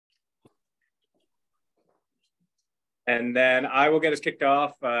And then I will get us kicked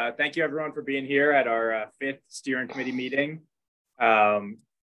off. Thank you everyone for being here at our fifth steering committee meeting.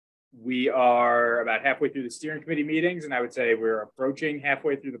 We are about halfway through the steering committee meetings, and I would say we're approaching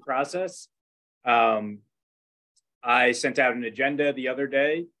halfway through the process. I sent out an agenda the other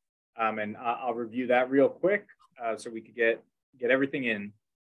day, and I'll review that real quick so we could get everything in.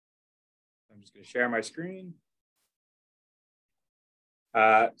 I'm just going to share my screen.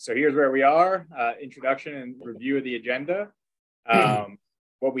 So here's where we are, introduction and review of the agenda.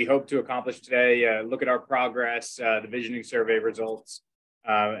 What we hope to accomplish today, look at our progress, the visioning survey results,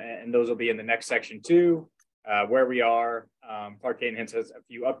 and those will be in the next section too, where we are. Clark Caton-Hinds has a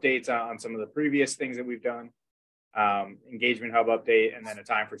few updates on some of the previous things that we've done, engagement hub update, and then a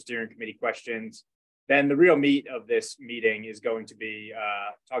time for steering committee questions. Then the real meat of this meeting is going to be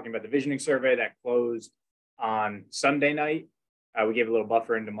talking about the visioning survey that closed on Sunday night. We gave a little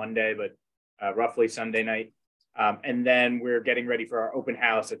buffer into Monday, but roughly Sunday night. And then we're getting ready for our open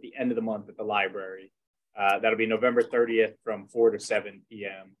house at the end of the month at the library. That'll be November 30th from 4 to 7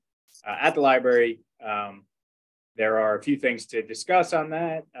 p.m. At the library. There are a few things to discuss on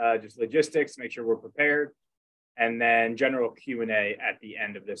that, just logistics, make sure we're prepared, and then general Q&A at the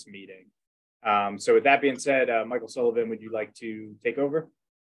end of this meeting. So with that being said, Michael Sullivan, would you like to take over?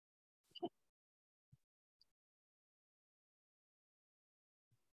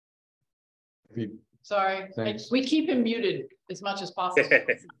 Sorry, we keep him muted as much as possible.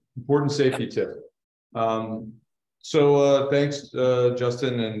 Important safety tip. Thanks,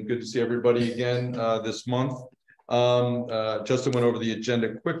 Justin, and good to see everybody again this month. Justin went over the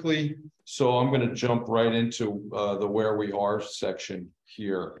agenda quickly, so I'm going to jump right into the where we are section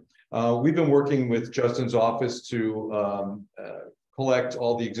here. We've been working with Justin's office to collect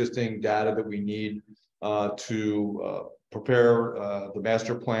all the existing data that we need to prepare the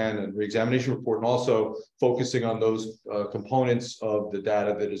master plan and reexamination report, and also focusing on those components of the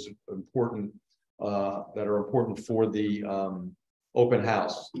data that is important, that are important for the open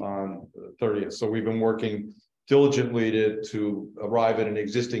house on the 30th. So we've been working diligently to arrive at an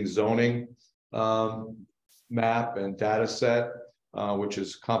existing zoning map and data set, which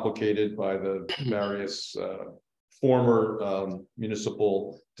is complicated by the various former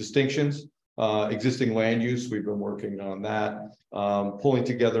municipal distinctions. Existing land use, we've been working on that, pulling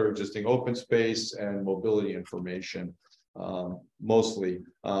together existing open space and mobility information, mostly.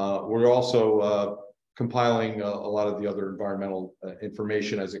 We're also compiling a lot of the other environmental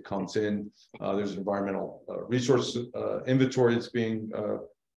information as it comes in. There's an environmental resource inventory that's being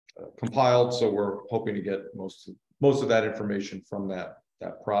compiled, so we're hoping to get most of that information from that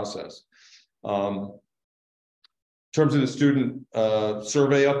process. In terms of the student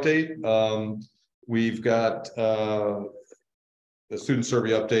survey update, we've got the student survey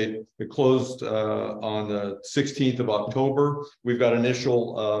update. It closed on the 16th of October. We've got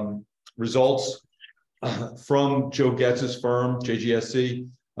initial results from Joe Getz's firm, JGSC,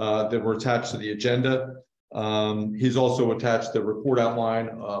 that were attached to the agenda. He's also attached the report outline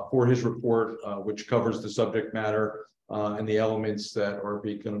for his report, which covers the subject matter and the elements that are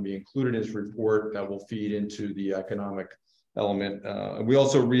going to be included in his report that will feed into the economic element. And we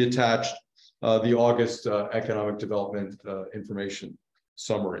also reattached the August economic development information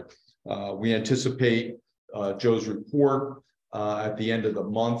summary. We anticipate Joe's report at the end of the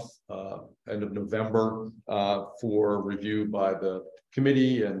month, end of November, for review by the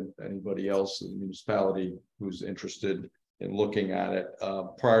committee and anybody else in the municipality who's interested in looking at it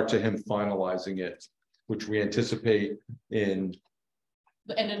prior to him finalizing it, which we anticipate in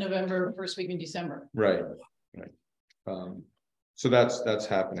the end of November, first week in December. Right. So that's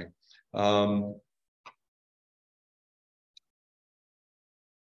happening.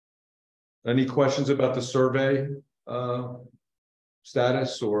 Any questions about the survey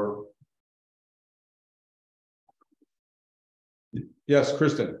status or? Yes,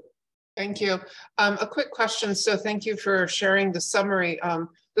 Kristen. Thank you. A quick question. So thank you for sharing the summary.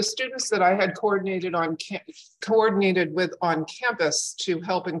 The students that I had coordinated with on campus to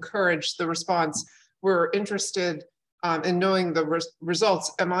help encourage the response were interested in knowing the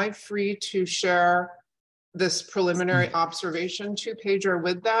results. Am I free to share this preliminary observation 2-pager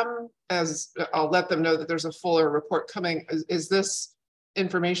with them? As I'll let them know that there's a fuller report coming. Is this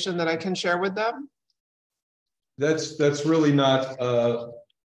information that I can share with them? That's really not.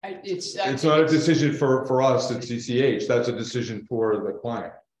 It's not a decision for us at CCH. That's a decision for the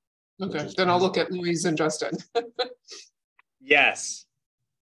client. Okay, then I'll look at Louise and Justin. Yes.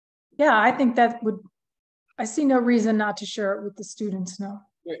 Yeah, I think that would, I see no reason not to share it with the students now.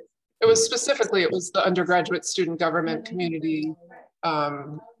 Right. It was the undergraduate student government community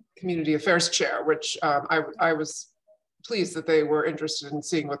affairs chair, which I was pleased that they were interested in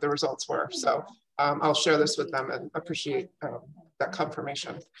seeing what the results were. So I'll share this with them and appreciate that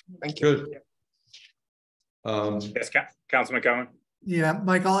confirmation. Thank you. Good. Yes, Councilman Cohen. Yeah,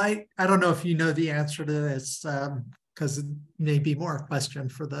 Michael, I don't know if you know the answer to this because it may be more a question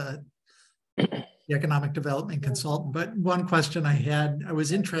for the economic development consultant. But one question I had, I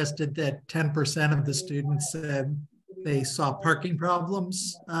was interested that 10% of the students said they saw parking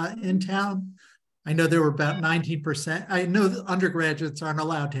problems in town. I know there were about 19%. I know that undergraduates aren't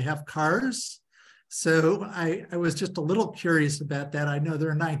allowed to have cars. So I was just a little curious about that. I know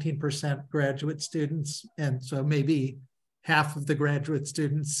there are 19% graduate students, and so maybe half of the graduate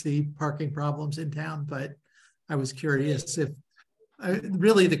students see parking problems in town, but I was curious if,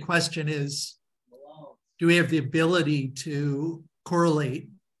 really the question is, do we have the ability to correlate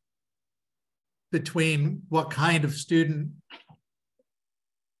between what kind of student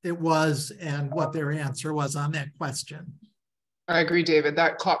it was and what their answer was on that question? I agree, David.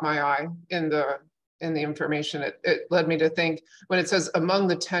 That caught my eye in the information. It led me to think when it says among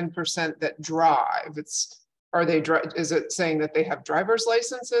the 10% that drive, is it saying that they have driver's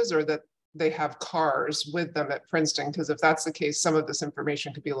licenses or that they have cars with them at Princeton? Because if that's the case, some of this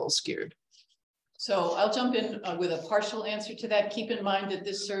information could be a little skewed. So I'll jump in with a partial answer to that. Keep in mind that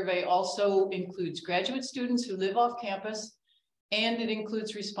this survey also includes graduate students who live off campus, and it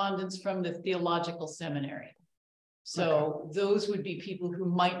includes respondents from the theological seminary. So those would be people who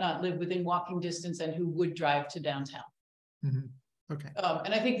might not live within walking distance and who would drive to downtown. Mm-hmm. Okay.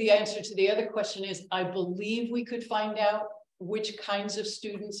 And I think the answer to the other question is, I believe we could find out which kinds of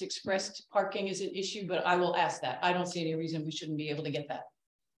students expressed parking as an issue, but I will ask that. I don't see any reason we shouldn't be able to get that.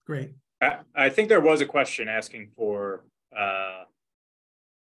 Great. I think there was a question asking for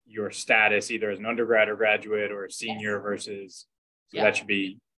your status, either as an undergrad or graduate or a senior versus, so that should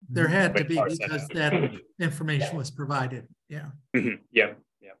be. There had to be because that information was provided. Yeah. Yeah.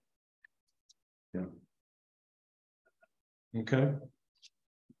 Okay.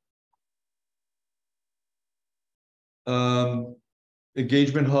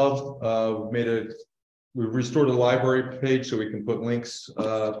 Engagement Hub, we restored the library page so we can put links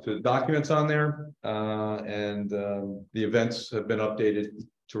to documents on there, and the events have been updated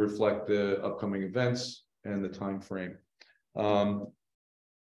to reflect the upcoming events and the time frame.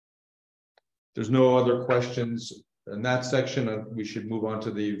 There's no other questions in that section. We should move on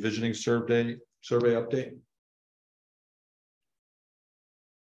to the visioning survey update.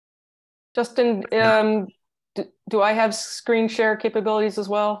 Justin, do I have screen share capabilities as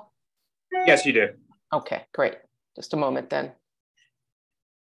well? Yes, you do. Okay, great. Just a moment then.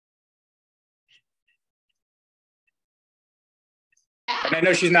 And I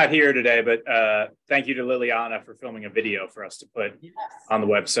know she's not here today, but thank you to Liliana for filming a video for us to put on the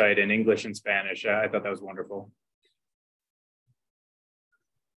website in English and Spanish. I thought that was wonderful.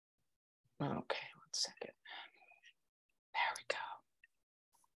 Okay, 1 second. There we go.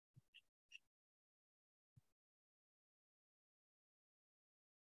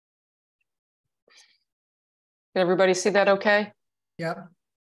 Can everybody see that okay? Yep.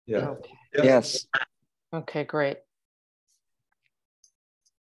 Yeah. Okay. Yes. Okay, great.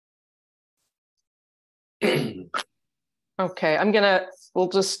 Okay, we'll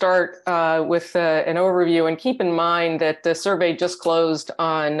just start with an overview, and keep in mind that the survey just closed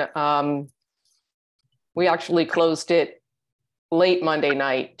on, we actually closed it late Monday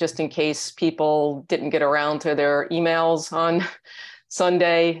night, just in case people didn't get around to their emails on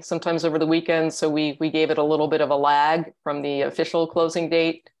Sunday, sometimes over the weekend. So we gave it a little bit of a lag from the official closing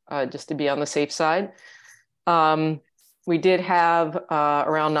date, just to be on the safe side. We did have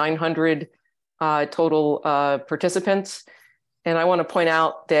around 900 total participants. And I want to point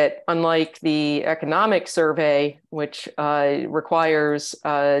out that unlike the economic survey, which requires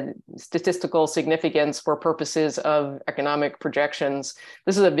statistical significance for purposes of economic projections,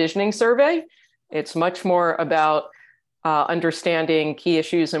 this is a visioning survey. It's much more about understanding key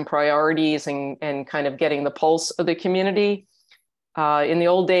issues and priorities and kind of getting the pulse of the community. In the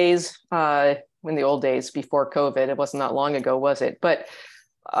old days before COVID, it wasn't that long ago, was it? But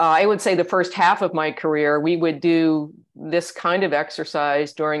I would say the first half of my career, we would do this kind of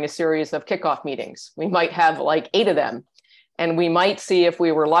exercise during a series of kickoff meetings. We might have like 8 of them, and we might see, if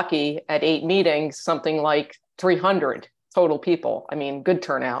we were lucky, at 8 meetings, something like 300 total people. I mean, good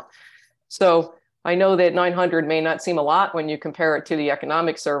turnout. So I know that 900 may not seem a lot when you compare it to the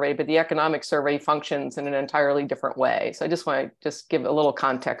economic survey, but the economic survey functions in an entirely different way. So I just want to give a little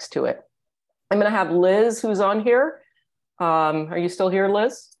context to it. I'm going to have Liz, who's on here. Are you still here,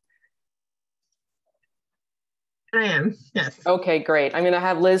 Liz? I am, yes. Okay, great. I'm going to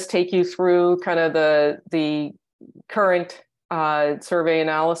have Liz take you through kind of the current survey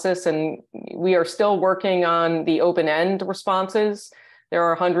analysis, and we are still working on the open-end responses. There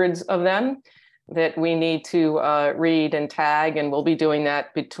are hundreds of them that we need to read and tag, and we'll be doing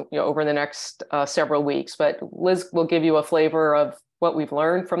that over the next several weeks. But Liz will give you a flavor of what we've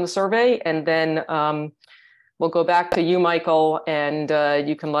learned from the survey, and then we'll go back to you, Michael, and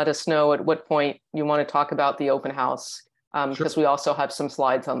you can let us know at what point you want to talk about the open house, because we also have some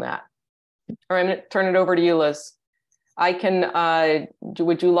slides on that. All right, I'm going to turn it over to you, Liz. I can,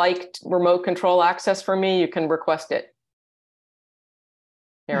 would you like remote control access from me? You can request it.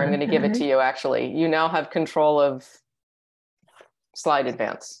 Here, I'm going to give it to you, actually. You now have control of slide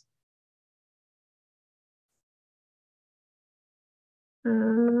advance.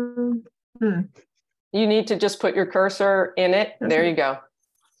 You need to just put your cursor in it. Okay. There you go.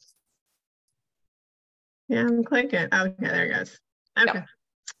 Yeah, I'm clicking. Okay, there it goes. Okay. Yep.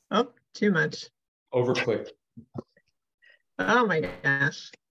 Oh, too much. Overclick. Oh my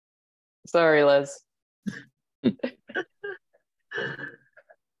gosh. Sorry, Liz.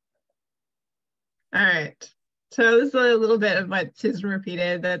 All right. So this is a little bit of what Susan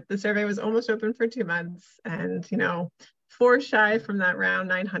repeated, that the survey was almost open for 2 months, and 4 shy from that round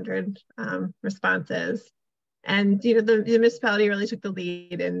 900 responses. And the municipality really took the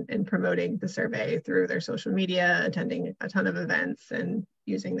lead in promoting the survey through their social media, attending a ton of events, and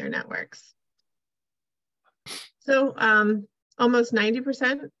using their networks. So almost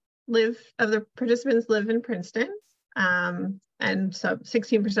 90% of the participants live in Princeton. And so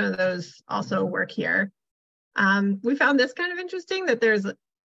 16% of those also work here. We found this kind of interesting, that there's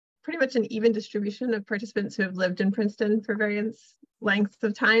pretty much an even distribution of participants who have lived in Princeton for various lengths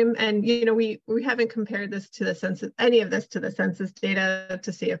of time. And we haven't compared this to the census, any of this to the census data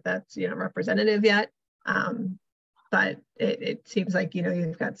to see if that's representative yet. But it seems like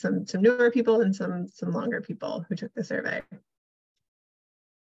you've got some newer people and some longer people who took the survey.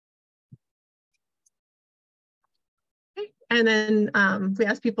 And then we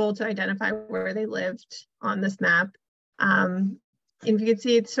asked people to identify where they lived on this map. And you can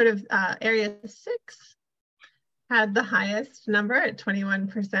see it's sort of area 6 had the highest number at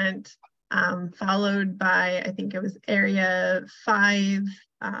 21%, followed by, I think it was area 5.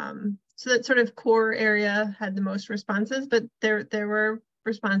 So that sort of core area had the most responses, but there were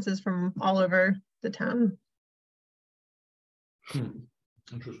responses from all over the town.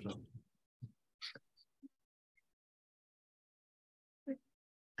 Interesting.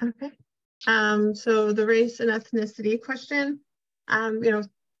 Okay. So the race and ethnicity question, 73%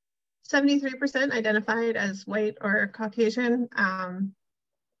 identified as white or Caucasian.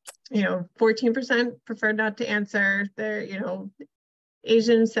 14% preferred not to answer. There,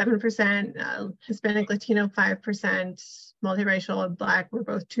 Asian 7%, Hispanic Latino 5%, multiracial and Black were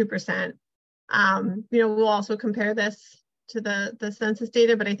both 2%. We'll also compare this to the census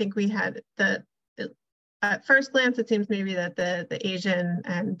data, but I think we had at first glance, it seems maybe that the Asian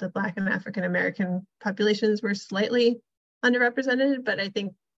and the Black and African American populations were slightly underrepresented, but I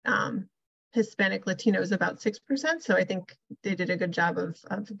think Hispanic Latino is about 6%. So I think they did a good job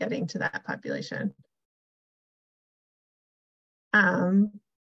of getting to that population.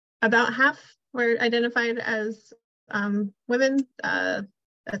 About half were identified as women, a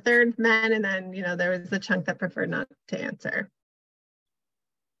third men, and then there was the chunk that preferred not to answer.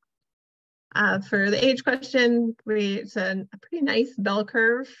 For the age question, it's a pretty nice bell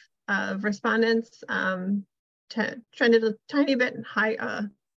curve of respondents, trended a tiny bit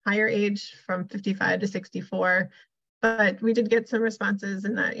higher age from 55 to 64, but we did get some responses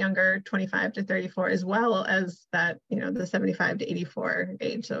in that younger 25 to 34, as well as that, the 75 to 84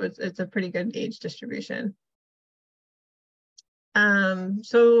 age. So it's a pretty good age distribution.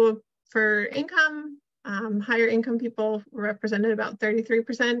 So for income, higher income people represented about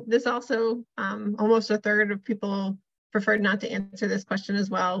 33%. This also, almost a third of people preferred not to answer this question as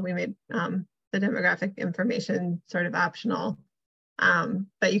well. We made the demographic information sort of optional,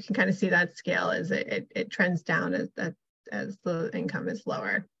 but you can kind of see that scale as it trends down as the income is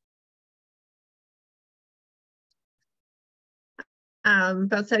lower.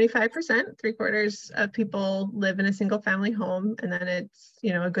 About 75%, 3/4 of people live in a single family home, and then it's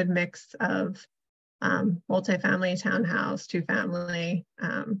a good mix of multifamily, townhouse, 2-family.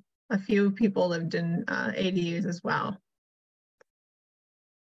 A few people lived in ADUs as well.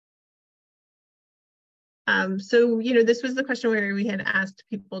 So, this was the question where we had asked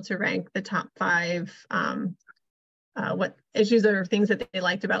people to rank the top 5, what issues or things that they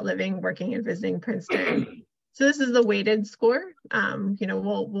liked about living, working, and visiting Princeton. So this is the weighted score. When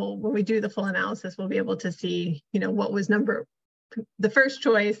we do the full analysis, we'll be able to see, what was the first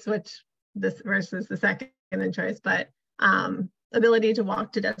choice, which this versus the second second choice, but ability to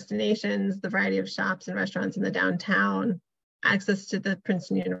walk to destinations, the variety of shops and restaurants in the downtown, access to the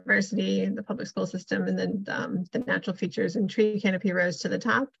Princeton University, the public school system, and then the natural features and tree canopy rose to the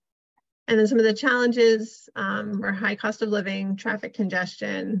top. And then some of the challenges were high cost of living, traffic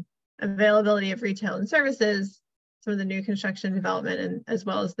congestion, availability of retail and services, some of the new construction development, and as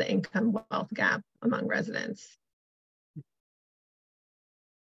well as the income wealth gap among residents.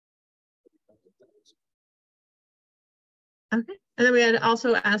 Okay, and then we had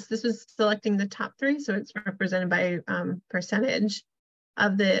also asked, this was selecting the top 3, so it's represented by percentage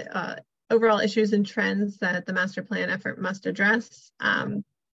of the overall issues and trends that the master plan effort must address.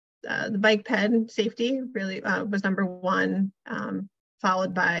 The bike ped safety really was number 1,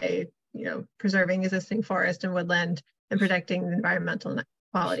 followed by preserving existing forest and woodland and protecting environmental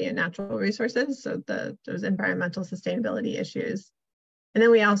quality and natural resources, so those environmental sustainability issues. And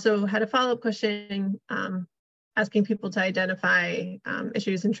then we also had a follow-up question asking people to identify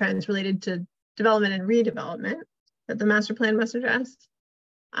issues and trends related to development and redevelopment that the master plan must address.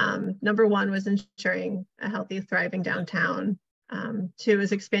 Number 1 was ensuring a healthy, thriving downtown. 2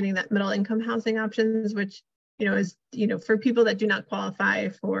 is expanding that middle income housing options, which is for people that do not qualify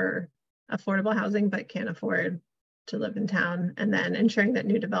for affordable housing but can't afford to live in town, and then ensuring that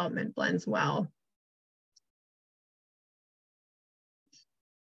new development blends well.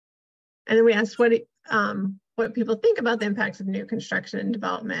 And then we asked what people think about the impacts of new construction and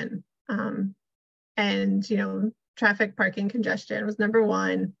development. And traffic, parking, congestion was number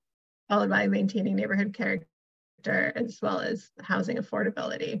 1, followed by maintaining neighborhood character as well as housing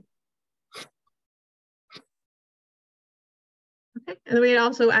affordability. Okay, and then we had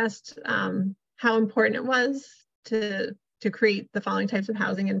also asked how important it was to create the following types of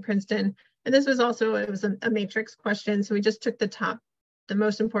housing in Princeton. And this was also, it was a matrix question. So we just took the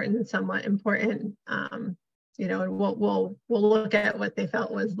most important and somewhat important, and we'll look at what they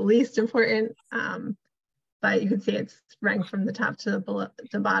felt was the least important. But you can see it's ranked from the top to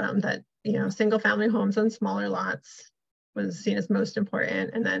the bottom that, single family homes on smaller lots was seen as most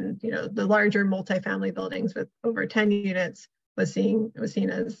important. And then, the larger multifamily buildings with over 10 units was seen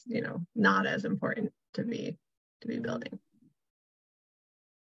as, not as important to be building.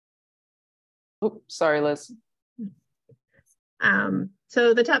 Oh, sorry, Liz.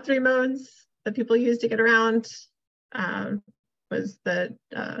 So the top 3 modes that people use to get around was the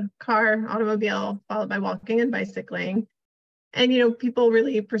car, automobile, followed by walking and bicycling. And, people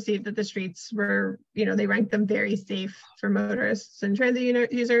really perceived that the streets were, they ranked them very safe for motorists and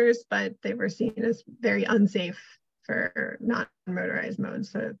transit users, but they were seen as very unsafe for non-motorized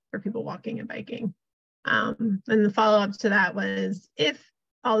modes, so for people walking and biking. And the follow-up to that was, if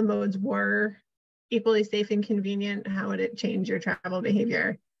all the modes were equally safe and convenient, how would it change your travel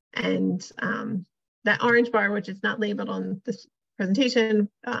behavior? And that orange bar, which is not labeled on this presentation,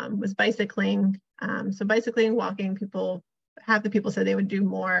 was bicycling. So bicycling and walking, half the people said they would do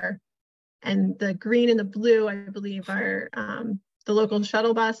more. And the green and the blue, I believe, are the local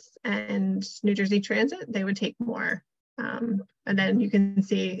shuttle bus and New Jersey Transit. They would take more. And then you can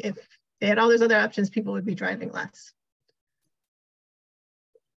see if they had all those other options, people would be driving less.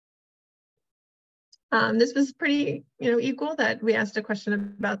 This was pretty, equal, that we asked a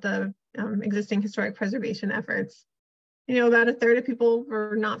question about the existing historic preservation efforts. About a third of people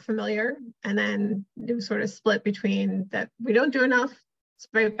were not familiar, and then it was sort of split between that we don't do enough, it's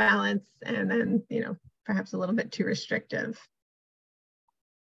right balance, and then, perhaps a little bit too restrictive.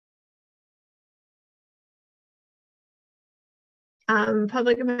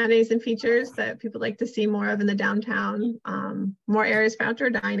 Public amenities and features that people like to see more of in the downtown, more areas for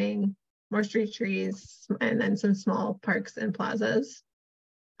outdoor dining, more street trees, and then some small parks and plazas.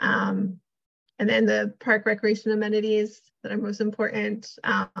 And then the park recreation amenities that are most important.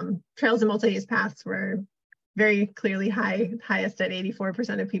 Trails and multi-use paths were very clearly highest at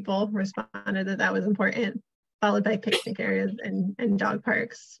 84% of people responded that was important, followed by picnic areas and dog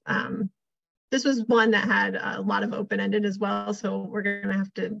parks. This was one that had a lot of open-ended as well. So we're gonna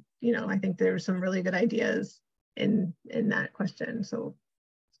have to, I think there were some really good ideas in that question. So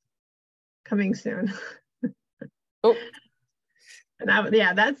coming soon. Oh. And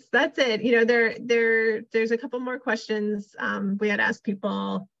that's it. There's a couple more questions. We had asked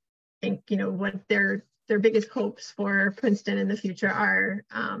people, I think, what their biggest hopes for Princeton in the future are.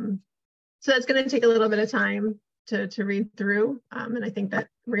 So that's going to take a little bit of time to read through. And I think that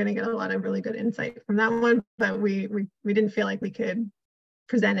we're going to get a lot of really good insight from that one, but we didn't feel like we could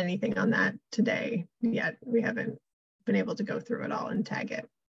present anything on that today yet. We haven't been able to go through it all and tag it.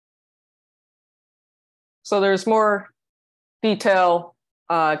 So there's more detail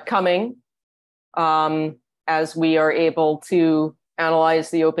coming. as we are able to analyze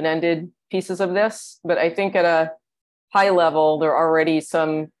the open-ended pieces of this. But I think at a high level, there are already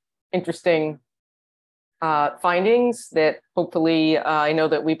some interesting findings that hopefully I know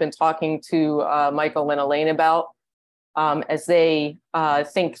that we've been talking to Michael and Elaine about as they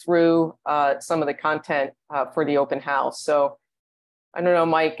think through some of the content for the open house. So I don't know,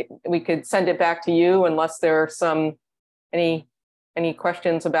 Mike, we could send it back to you unless there are any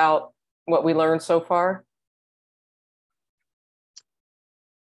questions about what we learned so far.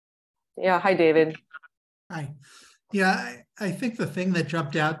 Yeah, hi, David. Hi. Yeah, I think the thing that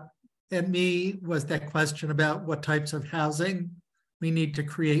jumped out at me was that question about what types of housing we need to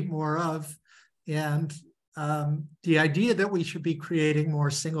create more of. And the idea that we should be creating more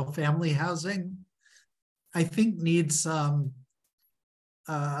single family housing, I think needs some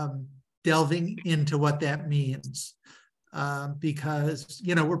delving into what that means. Because,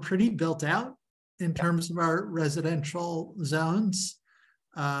 you know, we're pretty built out in terms of our residential zones.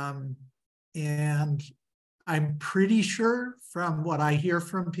 And I'm pretty sure from what I hear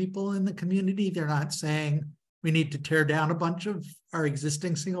from people in the community, they're not saying we need to tear down a bunch of our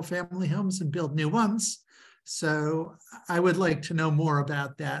existing single family homes and build new ones. So I would like to know more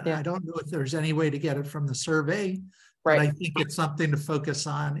about that. Yeah. I don't know if there's any way to get it from the survey, right. But I think it's something to focus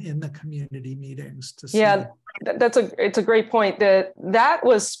on in the community meetings to see. Yeah, it's a great point. That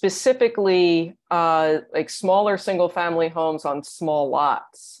was specifically like smaller single family homes on small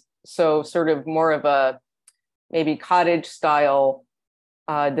lots. So sort of more of a maybe cottage style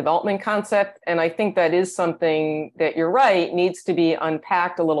development concept. And I think that is something that, you're right, needs to be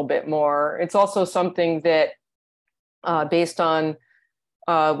unpacked a little bit more. It's also something that based on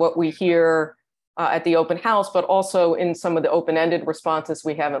what we hear at the open house, but also in some of the open-ended responses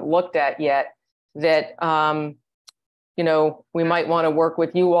we haven't looked at yet, that you know, we might want to work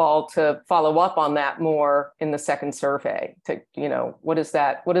with you all to follow up on that more in the second survey. To, you know, what does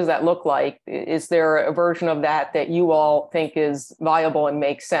that look like? Is there a version of that that you all think is viable and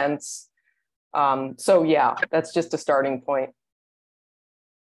makes sense? So yeah, that's just a starting point.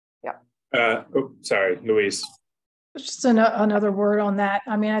 Yeah. Sorry, Louise. Just another word on that.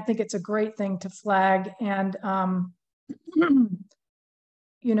 I mean, I think it's a great thing to flag. And,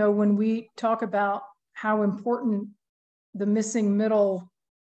 you know, when we talk about how important the missing middle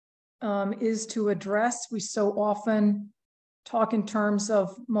is to address, we so often talk in terms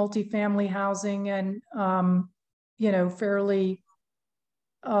of multifamily housing and, you know, fairly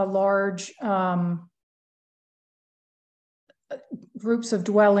large groups of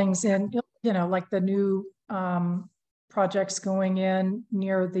dwellings in, you know, like the new projects going in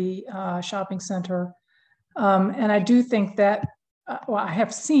near the shopping center. And I do think that, well, I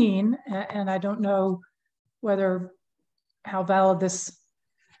have seen, and I don't know whether how valid this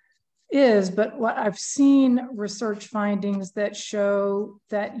is, but what I've seen research findings that show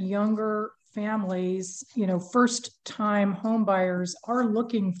that younger families, you know, first-time home buyers are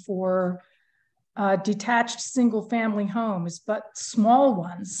looking for detached single-family homes, but small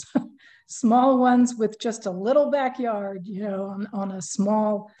ones, small ones with just a little backyard, you know, on a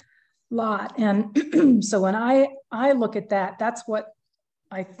small lot. And so when I look at that, that's what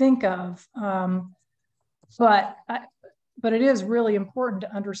I think of. But it is really important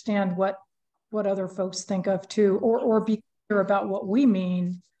to understand what other folks think of too, or be clear about what we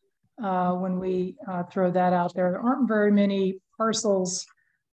mean when we throw that out there. There aren't very many parcels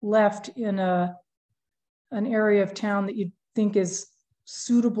left in an area of town that you think is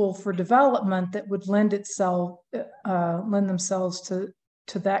suitable for development that would lend themselves to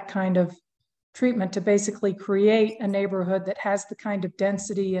that kind of treatment, to basically create a neighborhood that has the kind of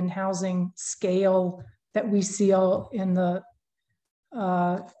density and housing scale that we see all in the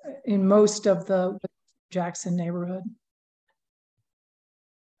in most of the Jackson neighborhood.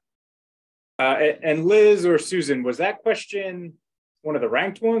 And Liz or Susan, was that question one of the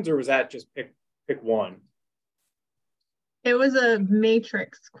ranked ones, or was that just pick one? It was a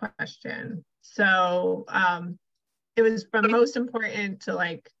matrix question. So it was from most important to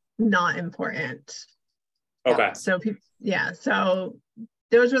like not important. Okay. So people, yeah. So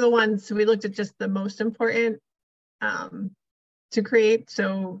those were the ones, so we looked at just the most important to create.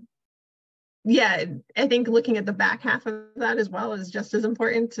 So yeah, I think looking at the back half of that as well is just as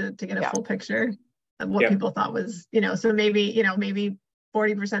important to get a full picture of what people thought was, you know, so maybe, you know, maybe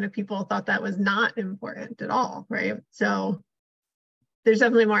 40% of people thought that was not important at all, right? So there's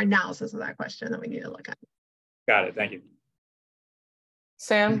definitely more analysis of that question that we need to look at. Got it, thank you.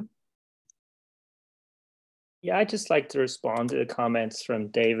 Sam? Yeah, I'd just like to respond to the comments from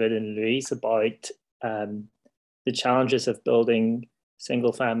David and Louise about the challenges of building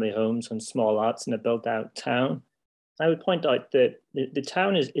single family homes on small lots in a built out town. I would point out that the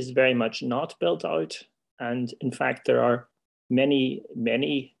town is very much not built out. And in fact, there are many,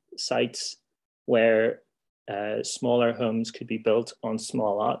 many sites where smaller homes could be built on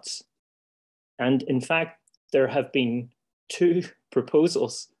small lots. And in fact, there have been 2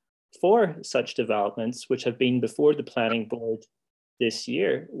 proposals for such developments, which have been before the planning board this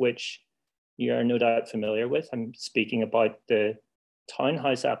year, which you are no doubt familiar with. I'm speaking about the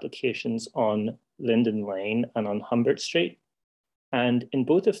townhouse applications on Linden Lane and on Humbert Street. And in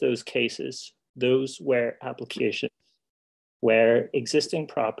both of those cases, those were applications where existing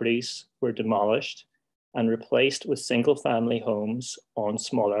properties were demolished and replaced with single family homes on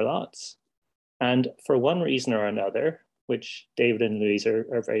smaller lots. And for one reason or another, which David and Louise are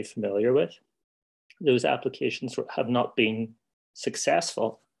very familiar with, those applications have not been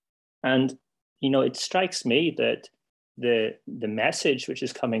successful. And, you know, it strikes me that the message which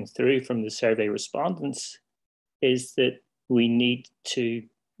is coming through from the survey respondents is that we need to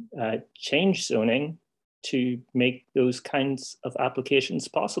change zoning to make those kinds of applications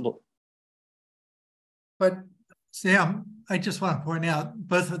possible. But Sam, I just want to point out,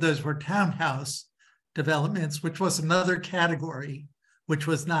 both of those were townhouse developments, which was another category, which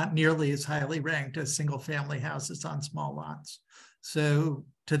was not nearly as highly ranked as single family houses on small lots. So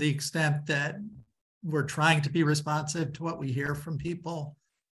to the extent that we're trying to be responsive to what we hear from people,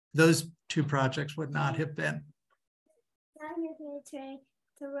 those 2 projects would not have been. Now you're going to try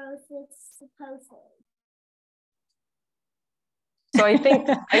to roast it supposedly. So I think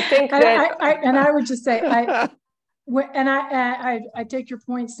that I would just say I take your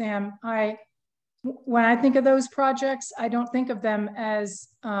point, Sam. When I think of those projects, I don't think of them as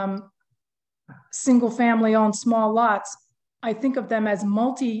single family on small lots. I think of them as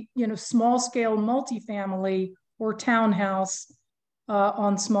small scale multifamily or townhouse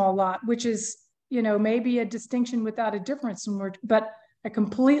on small lot, which is, maybe a distinction without a difference. But I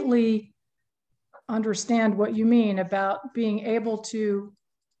completely understand what you mean about being able to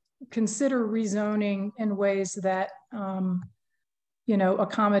consider rezoning in ways that,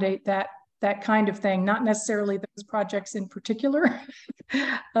 accommodate that kind of thing, not necessarily those projects in particular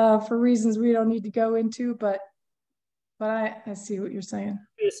for reasons we don't need to go into, but I see what you're saying.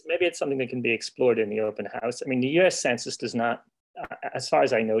 Maybe it's something that can be explored in the open house. I mean, the US Census does not, as far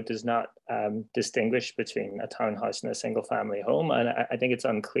as I know, does not distinguish between a townhouse and a single family home. And I think it's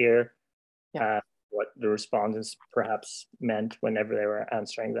unclear what the respondents perhaps meant whenever they were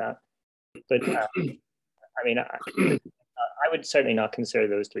answering that. But I mean, I would certainly not consider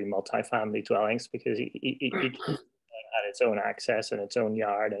those to be multifamily dwellings, because each had its own access and its own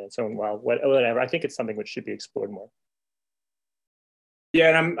yard and its own whatever. I think it's something which should be explored more.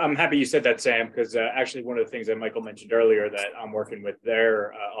 Yeah, and I'm happy you said that, Sam, because actually one of the things that Michael mentioned earlier that I'm working with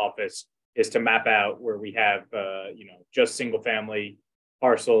their office is to map out where we have just single family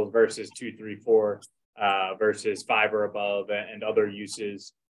parcels versus 2, 3, 4 versus 5 or above and other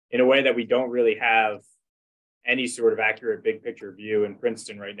uses, in a way that we don't really have any sort of accurate big picture view in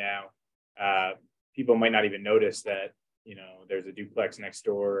Princeton right now. People might not even notice that there's a duplex next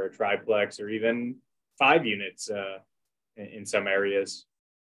door, or a triplex, or even 5 units in some areas.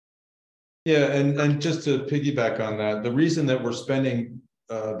 Yeah, and just to piggyback on that, the reason that we're spending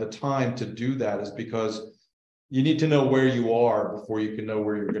the time to do that is because you need to know where you are before you can know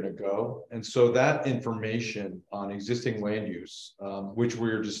where you're going to go. And so that information on existing land use, which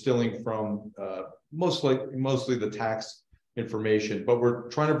we're distilling from mostly the tax information, but we're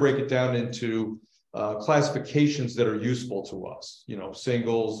trying to break it down into classifications that are useful to us,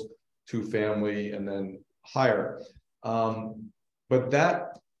 singles, 2 family, and then higher. But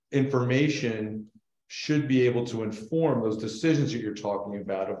that information should be able to inform those decisions that you're talking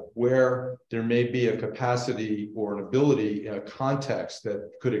about, of where there may be a capacity or an ability in a context that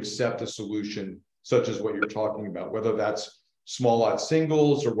could accept a solution such as what you're talking about, whether that's small lot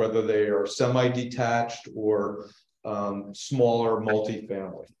singles or whether they are semi-detached or smaller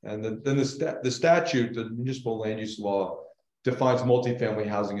multifamily. And then the statute, the municipal land use law, defines multifamily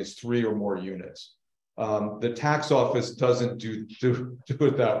housing as 3 or more units. The tax office doesn't do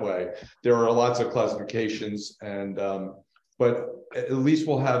it that way. There are lots of classifications, but at least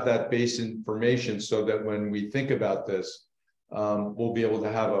we'll have that base information so that when we think about this, we'll be able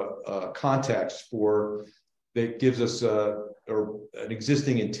to have a context that gives us an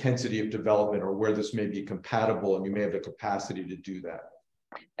existing intensity of development, or where this may be compatible and you may have the capacity to do that.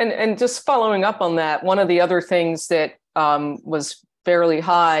 And just following up on that, one of the other things that was fairly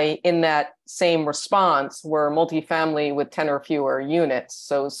high in that same response were multifamily with 10 or fewer units.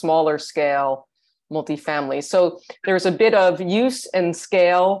 So smaller scale, multifamily. So there's a bit of use and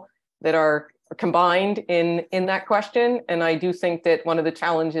scale that are combined in that question. And I do think that one of the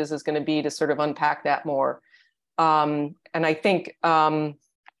challenges is going to be to sort of unpack that more. And I think that,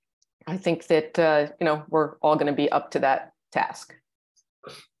 we're all going to be up to that task.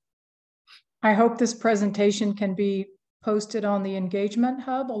 I hope this presentation can be posted on the Engagement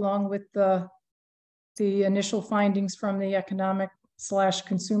Hub along with the initial findings from the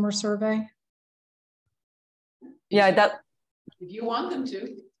economic/consumer survey. Yeah, that. If you want them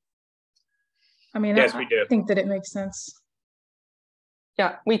to. I mean, yes, I we do. think that it makes sense.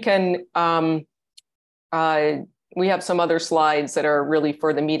 Yeah, we can. We have some other slides that are really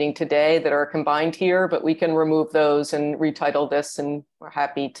for the meeting today that are combined here, but we can remove those and retitle this, and we're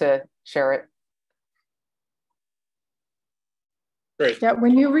happy to share it. Great. Yeah,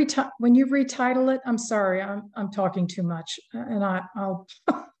 when you retitle it, I'm sorry, I'm talking too much, and I'll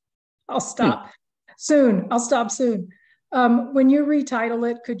stop soon. I'll stop soon. When you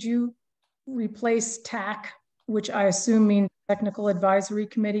retitle it, could you replace TAC, which I assume means Technical Advisory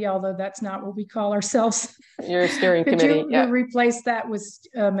Committee, although that's not what we call ourselves. Your steering committee. Could you replace that with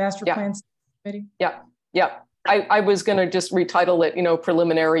Master Plan Committee? Yeah. I was going to just retitle it,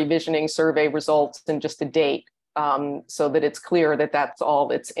 preliminary visioning survey results and just a date, so that it's clear that that's all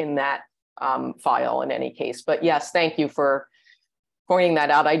that's in that file in any case. But yes, thank you for pointing that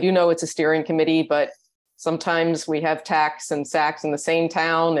out. I do know it's a steering committee, but sometimes we have tax and SACs in the same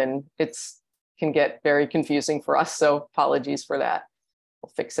town, and can get very confusing for us. So apologies for that.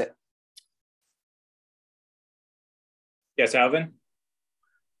 We'll fix it. Yes, Alvin.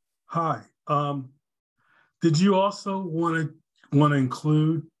 Hi. Did you also want to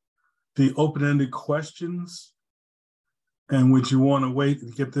include the open-ended questions? And would you want to wait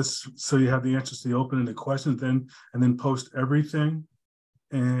and get this so you have the answers to the open-ended questions and then post everything?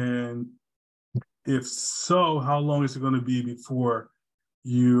 And if so, how long is it going to be before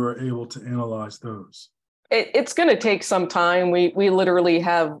you are able to analyze those? It's going to take some time. We literally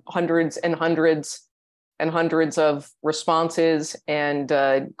have hundreds and hundreds and hundreds of responses, and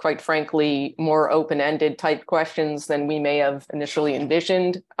quite frankly, more open-ended type questions than we may have initially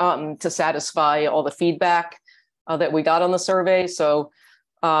envisioned to satisfy all the feedback that we got on the survey. So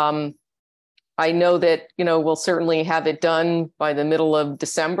I know that we'll certainly have it done by the middle of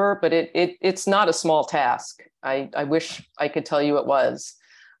December, but it's not a small task. I wish I could tell you it was,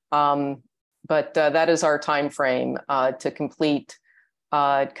 but that is our time frame to complete,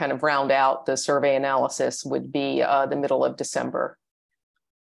 kind of round out the survey analysis would be the middle of December.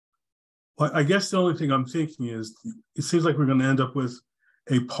 Well, I guess the only thing I'm thinking is it seems like we're going to end up with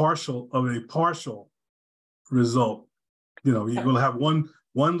a partial result. You will have one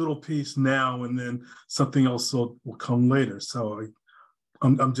little piece now, and then something else will come later. So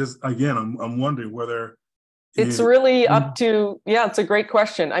I'm wondering whether it's really up to, it's a great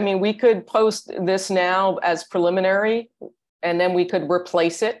question. I mean, we could post this now as preliminary, and then we could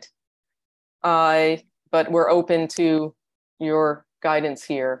replace it. But we're open to your guidance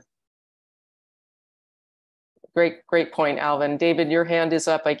here. Great point, Alvin. David, your hand is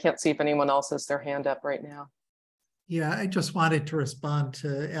up. I can't see if anyone else has their hand up right now. Yeah, I just wanted to respond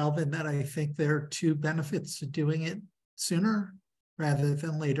to Alvin that I think there are two benefits to doing it sooner rather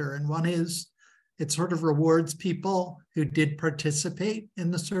than later. And one is it sort of rewards people who did participate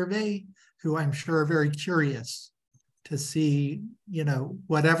in the survey, who I'm sure are very curious to see,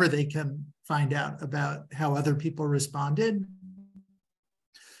 whatever they can find out about how other people responded.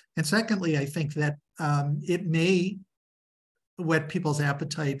 And secondly, I think that it may whet people's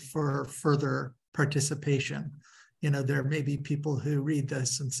appetite for further participation. There may be people who read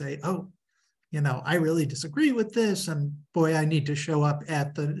this and say, oh, I really disagree with this, and boy, I need to show up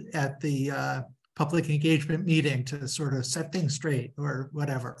at the public engagement meeting to sort of set things straight or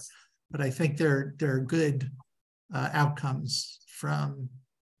whatever. But I think there are good outcomes from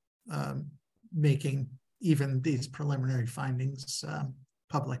making even these preliminary findings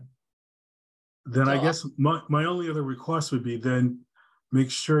public. Then I guess my only other request would be then make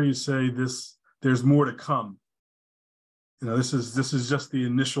sure you say this. There's more to come. This is just the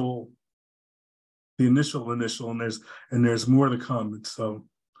initial, and there's more to come. And so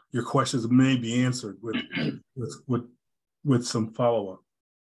your questions may be answered with some follow-up.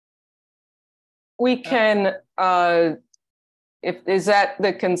 We can, is that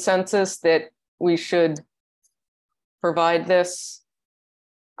the consensus that we should provide this?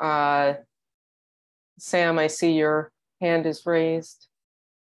 Sam, I see your hand is raised.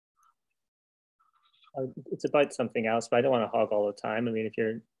 It's about something else, but I don't want to hog all the time. I mean, if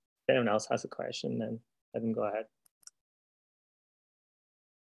anyone else has a question, then let them go ahead.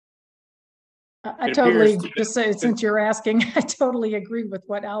 I totally just say, since you're asking, I totally agree with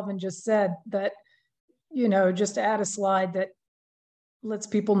what Alvin just said, that, you know, just add a slide that lets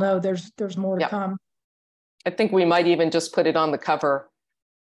people know there's more to come. I think we might even just put it on the cover.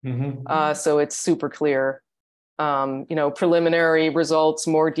 So it's super clear. You know, preliminary results,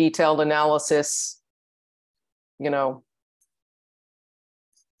 more detailed analysis, you know,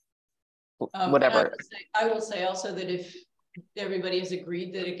 whatever. I will say also that if everybody has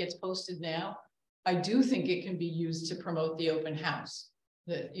agreed that it gets posted now, I do think it can be used to promote the open house.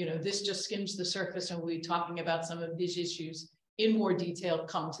 That, you know, this just skims the surface and we'll be talking about some of these issues in more detail.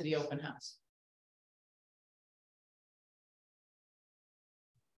 Come to the open house.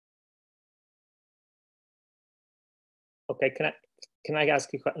 Okay, can I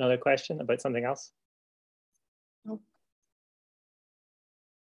ask you another question about something else?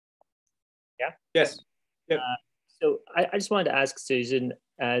 Yeah. Yes. Yep. So I just wanted to ask Susan,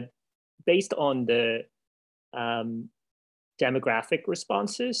 based on the demographic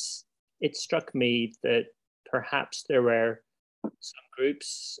responses, it struck me that perhaps there were some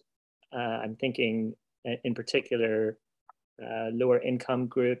groups, I'm thinking in particular, lower income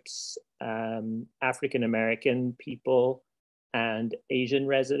groups, African-American people and Asian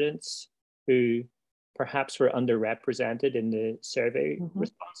residents who perhaps were underrepresented in the survey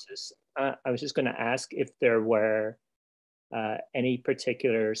responses. I was just going to ask if there were any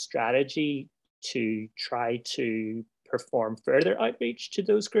particular strategy to try to perform further outreach to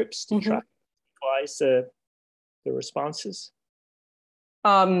those groups to try to equalize the responses.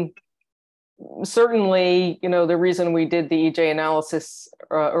 Certainly, you know, the reason we did the EJ analysis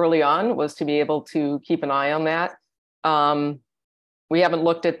early on was to be able to keep an eye on that. We haven't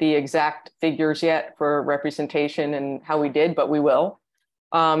looked at the exact figures yet for representation and how we did, but we will.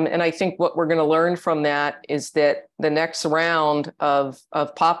 And I think what we're going to learn from that is that the next round of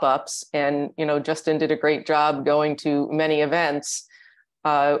pop-ups, and, you know, Justin did a great job going to many events.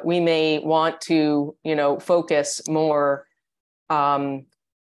 We may want to, you know, focus more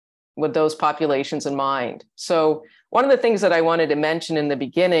with those populations in mind. So one of the things that I wanted to mention in the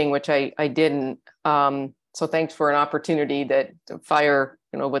beginning, which I didn't, so thanks for an opportunity to fire,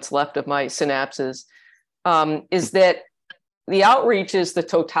 you know, what's left of my synapses, is that the outreach is the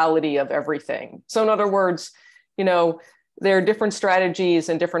totality of everything. So in other words, you know, there are different strategies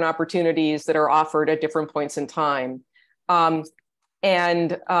and different opportunities that are offered at different points in time. What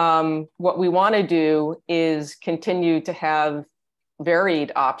we want to do is continue to have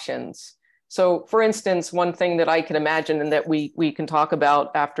varied options. So for instance, one thing that I can imagine and that we can talk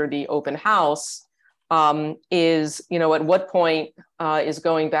about after the open house is, you know, at what point is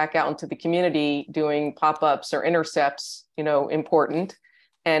going back out into the community doing pop-ups or intercepts, you know, important,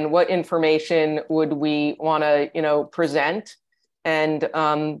 and what information would we want to, you know, present? And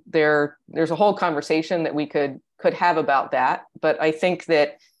there's a whole conversation that we could have about that. But I think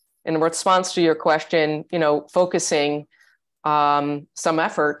that in response to your question, you know, focusing some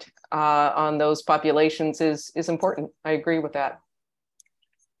effort on those populations is important. I agree with that.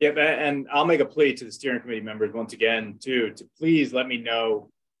 Yep, and I'll make a plea to the steering committee members once again to please let me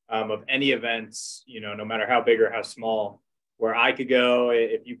know of any events, you know, no matter how big or how small, where I could go,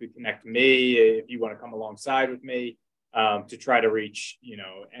 if you could connect me, if you want to come alongside with me to try to reach, you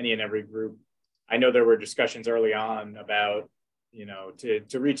know, any and every group. I know there were discussions early on about, you know,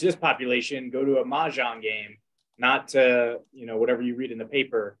 to reach this population, go to a Mahjong game, not to, you know, whatever you read in the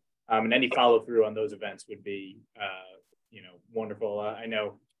paper, and any follow through on those events would be, you know, wonderful. I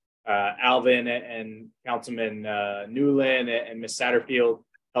know Alvin and Councilman Newland and Ms. Satterfield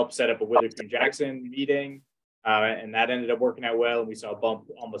helped set up a Witherspoon-Jackson meeting, and that ended up working out well. And we saw a bump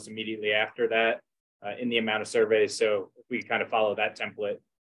almost immediately after that in the amount of surveys. So if we kind of follow that template,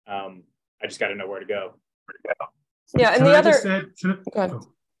 I just got to know where to go. Yeah, and Can the I other. just add,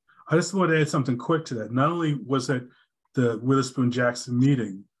 I just want to add something quick to that. Not only was it the Witherspoon-Jackson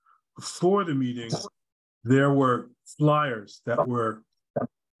meeting, before the meeting, there were flyers that were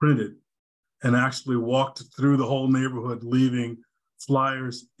printed and actually walked through the whole neighborhood, leaving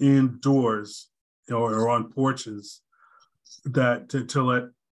flyers indoors, you know, or on porches, that to let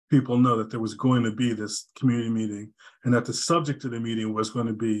people know that there was going to be this community meeting and that the subject of the meeting was going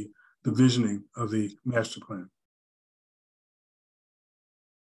to be the visioning of the master plan.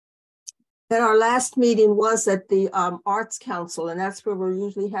 And our last meeting was at the Arts Council, and that's where we're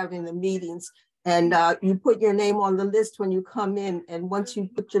usually having the meetings. And you put your name on the list when you come in. And once you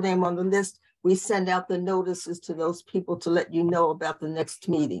put your name on the list, we send out the notices to those people to let you know about the next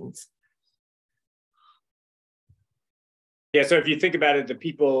meetings. Yeah, so if you think about it, the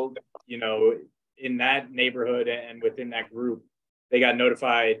people, you know, in that neighborhood and within that group, they got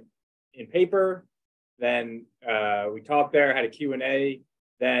notified in paper. Then we talked there, had a Q&A.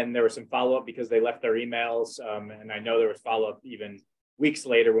 Then there was some follow-up because they left their emails. And I know there was follow-up even weeks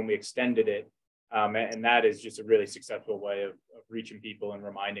later when we extended it. And that is just a really successful way of reaching people and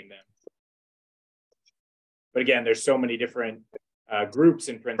reminding them. But again, there's so many different groups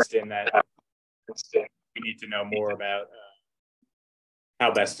in Princeton that we need to know more about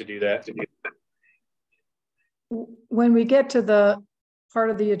how best to do that. When we get to the part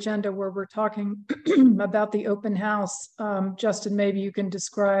of the agenda where we're talking about the open house, Justin, maybe you can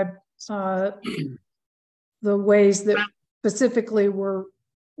describe the ways that specifically we're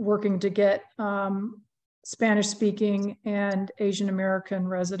working to get Spanish speaking and Asian American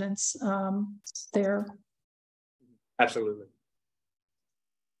residents there. Absolutely.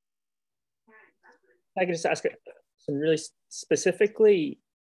 I can just ask some really specifically,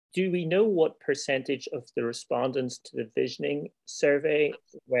 do we know what percentage of the respondents to the visioning survey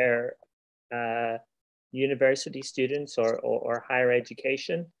were university students or higher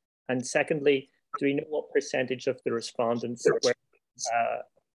education? And secondly, do we know what percentage of the respondents were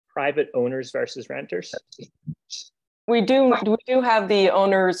private owners versus renters? We do have the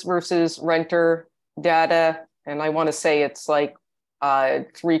owners versus renter data, and I want to say it's like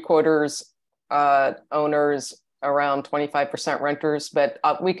 3/4 owners, around 25% renters, but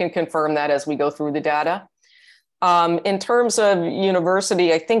we can confirm that as we go through the data. In terms of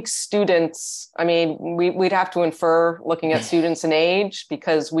university, I think students, I mean, we'd have to infer looking at students and age,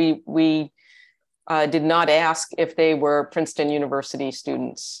 because we did not ask if they were Princeton University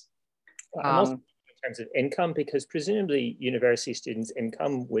students. Also in terms of income, because presumably university students'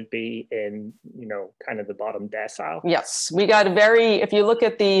 income would be in, you know, kind of the bottom decile. Yes, we got a very, if you look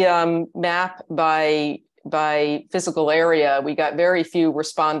at the map by physical area, we got very few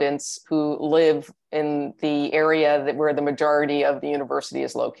respondents who live in the area where the majority of the university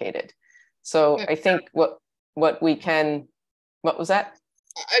is located. So I think what we can, what was that?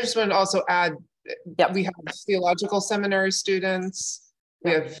 I just wanted to also add, we have theological seminary students.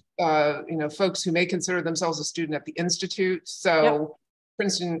 We have, you know, folks who may consider themselves a student at the Institute. So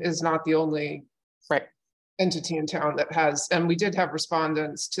Princeton is not the only entity in town that has, and we did have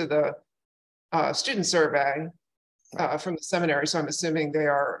respondents to the student survey from the seminary. So I'm assuming they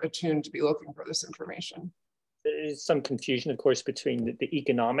are attuned to be looking for this information. There is some confusion, of course, between the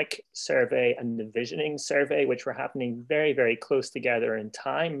economic survey and the visioning survey, which were happening very, very close together in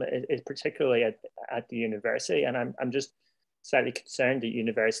time, particularly at the university. And I'm just slightly concerned that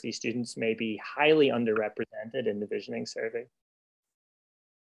university students may be highly underrepresented in the visioning survey.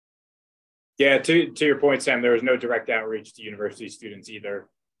 Yeah, to your point, Sam, there was no direct outreach to university students either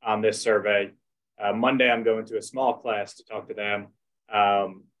on this survey. Monday, I'm going to a small class to talk to them.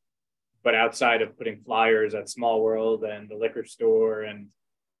 But outside of putting flyers at Small World and the liquor store and,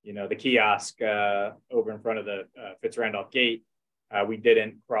 you know, the kiosk over in front of the Fitz-Randolph gate, we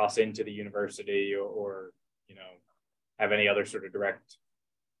didn't cross into the university or you know, have any other sort of direct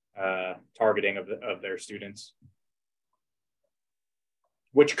targeting of their students,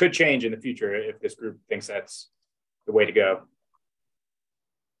 which could change in the future if this group thinks that's the way to go.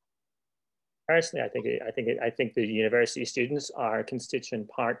 Personally, I think the university students are a constituent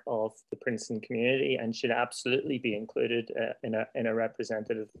part of the Princeton community and should absolutely be included in a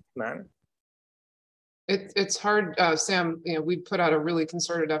representative manner. It's hard, Sam. You know, we put out a really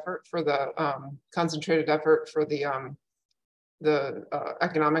concerted effort for the concentrated effort for the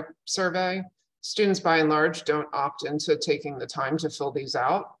economic survey. Students, by and large, don't opt into taking the time to fill these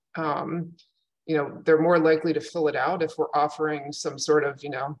out. You know, they're more likely to fill it out if we're offering some sort of,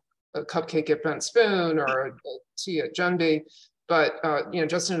 you know, a cupcake at Bent Spoon or a tea at Junby. But, you know,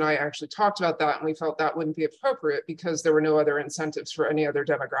 Justin and I actually talked about that, and we felt that wouldn't be appropriate because there were no other incentives for any other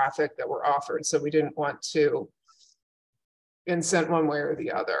demographic that were offered. So we didn't want to incent one way or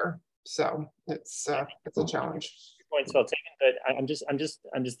the other. So it's a challenge. Points well taken, but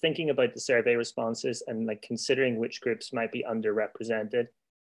I'm just thinking about the survey responses and like considering which groups might be underrepresented.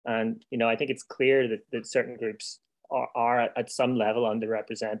 And, you know, I think it's clear that certain groups are at some level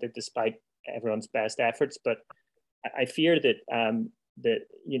underrepresented despite everyone's best efforts. But I fear that that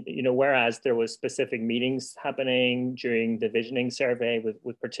you know, whereas there was specific meetings happening during the visioning survey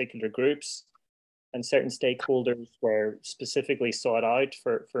with particular groups, and certain stakeholders were specifically sought out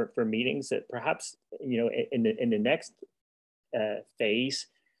for meetings, that perhaps, you know, in the next phase,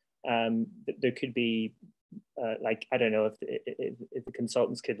 there could be like, I don't know if the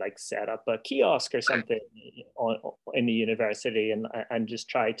consultants could like set up a kiosk or something in the university and just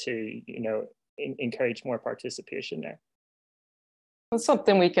try to, you know, encourage more participation there. That's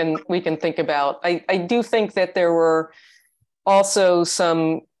something we can think about. I do think that there were also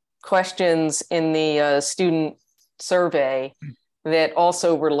some questions in the student survey that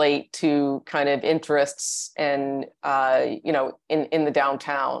also relate to kind of interests and, you know, in the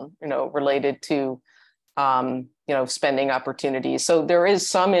downtown, you know, related to, you know, spending opportunities. So there is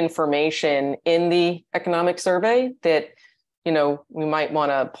some information in the economic survey that, you know, we might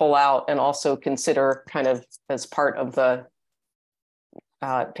want to pull out and also consider kind of as part of the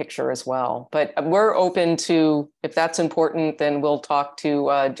picture as well. But we're open to, if that's important, then we'll talk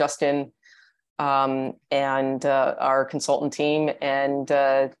to Justin and our consultant team and,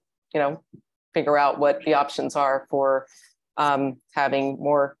 you know, figure out what the options are for having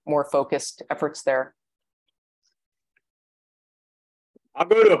more focused efforts there. I'll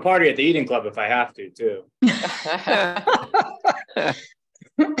go to a party at the Eating Club if I have to, too.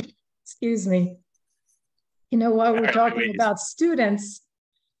 Excuse me. You know, while we're talking about students,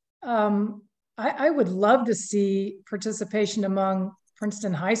 I would love to see participation among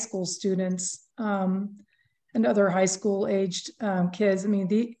Princeton High School students and other high school aged kids. I mean,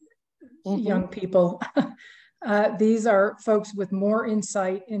 the young people. These are folks with more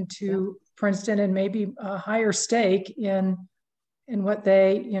insight into Princeton and maybe a higher stake in what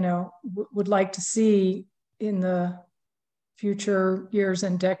they, you know, would like to see in the future years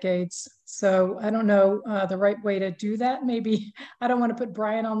and decades. So I don't know the right way to do that. Maybe I don't want to put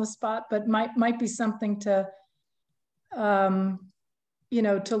Brian on the spot, but might be something to, you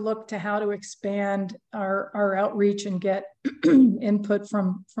know, to look to how to expand our outreach and get input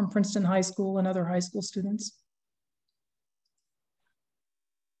from Princeton High School and other high school students.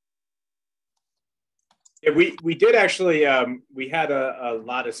 Yeah, we did actually, we had a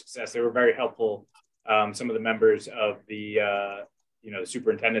lot of success. They were very helpful, some of the members of the, you know, the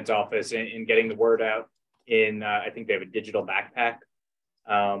superintendent's office in getting the word out in, I think they have a digital backpack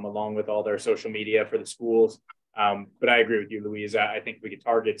along with all their social media for the schools. But I agree with you, Louise. I think we could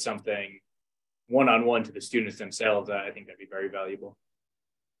target something one-on-one to the students themselves. I think that'd be very valuable.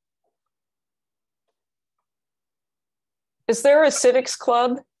 Is there a civics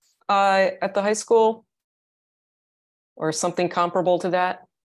club at the high school or something comparable to that?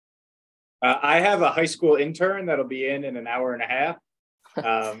 I have a high school intern that'll be in an hour and a half,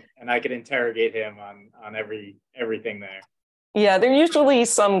 and I can interrogate him on everything there. Yeah, there are usually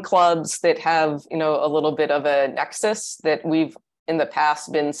some clubs that have, you know, a little bit of a nexus that we've in the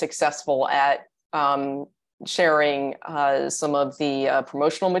past been successful at sharing some of the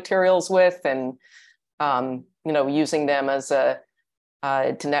promotional materials with, and you know, using them as a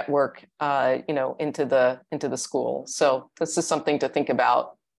to network, you know, into the school. So this is something to think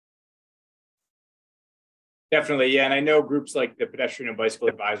about. Definitely, yeah, and I know groups like the Pedestrian and Bicycle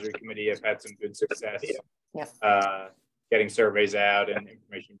Advisory Committee have had some good success getting surveys out and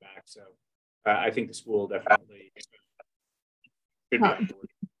information back. So I think the school definitely should be on board.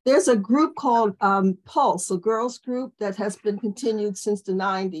 There's a group called Pulse, a girls group that has been continued since the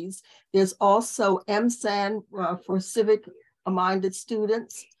 90s. There's also MSAN for civic-minded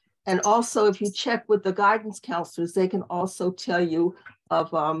students. And also, if you check with the guidance counselors, they can also tell you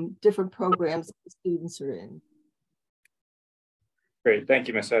of different programs that the students are in. Great, thank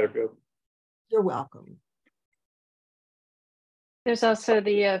you, Ms. Satterfield. You're welcome. There's also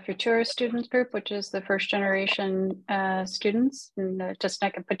the Futura Students Group, which is the first generation students. And Justin, I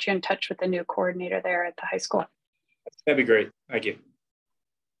can put you in touch with the new coordinator there at the high school. That'd be great, thank you.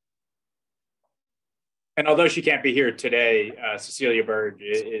 And although she can't be here today, Cecilia Burge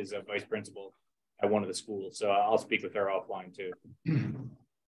is a vice principal at one of the schools. So I'll speak with her offline too.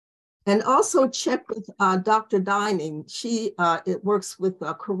 And also check with Dr. Dining. She it works with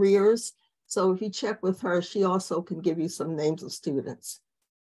careers. So if you check with her, she also can give you some names of students.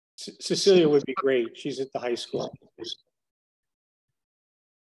 Cecilia would be great. She's at the high school.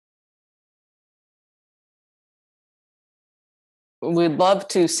 We'd love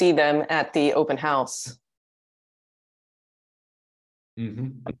to see them at the open house.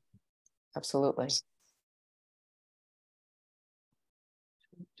 Mm-hmm. Absolutely.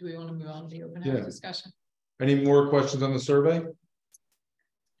 Do we want to move on to the open house discussion? Any more questions on the survey?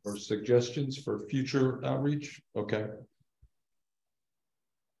 Or suggestions for future outreach? Okay.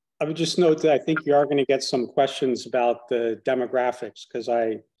 I would just note that I think you are going to get some questions about the demographics, because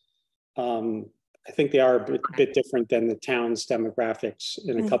I think they are a bit different than the town's demographics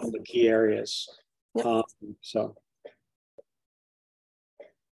in a couple of key areas. Yep. So.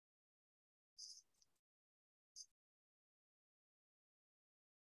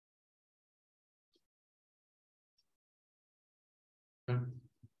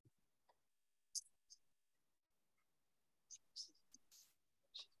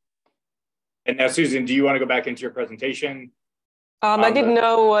 And now, Susan, do you want to go back into your presentation? I didn't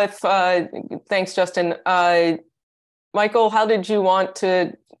know if, thanks, Justin. Michael, how did you want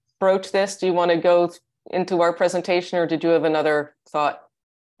to broach this? Do you want to go into our presentation, or did you have another thought?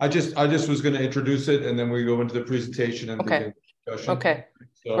 I just was going to introduce it, and then we go into the presentation and begin the discussion. Okay,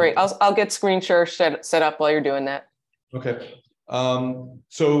 so, great. I'll get screen share set up while you're doing that. Okay.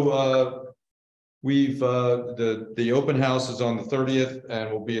 We've the open house is on the 30th, and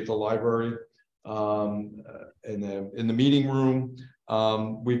we'll be at the library in the meeting room.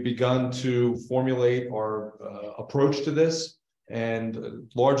 We've begun to formulate our approach to this, and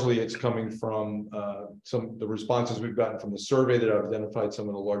largely it's coming from some of the responses we've gotten from the survey that have identified some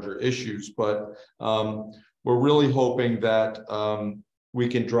of the larger issues. But we're really hoping that we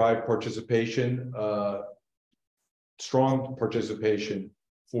can drive participation, strong participation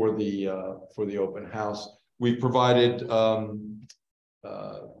for the open house. We've provided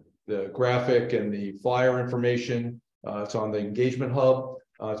the graphic and the flyer information. It's on the engagement hub.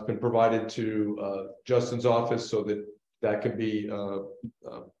 It's been provided to Justin's office so that could be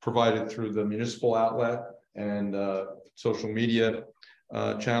provided through the municipal outlet and social media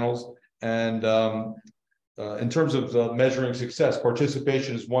channels. And in terms of measuring success,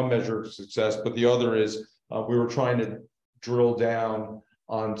 participation is one measure of success, but the other is we were trying to drill down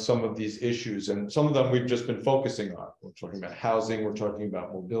on some of these issues, and some of them we've just been focusing on. We're talking about housing, we're talking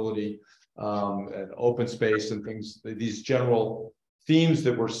about mobility, and open space and things, these general themes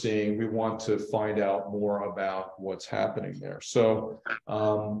that we're seeing. We want to find out more about what's happening there. So,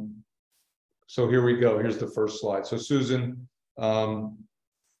 so here we go. Here's the first slide. So Susan,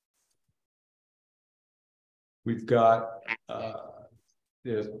 we've got,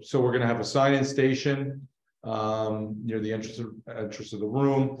 so we're gonna have a sign-in station near the entrance of the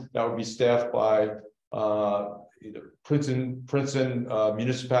room. That would be staffed by either Princeton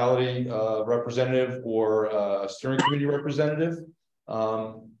municipality representative or a steering committee representative.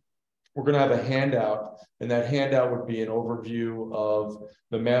 We're going to have a handout, and that handout would be an overview of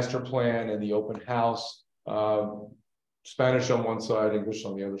the master plan and the open house, Spanish on one side, English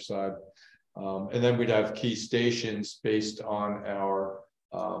on the other side. And then we'd have key stations based on our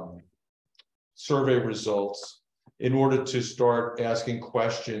survey results in order to start asking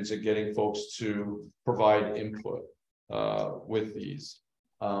questions and getting folks to provide input with these.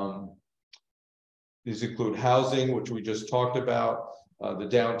 These include housing, which we just talked about, the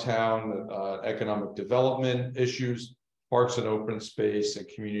downtown economic development issues, parks and open space, and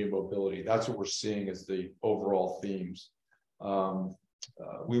community mobility. That's what we're seeing as the overall themes.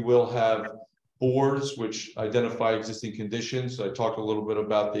 We will have boards which identify existing conditions. I talked a little bit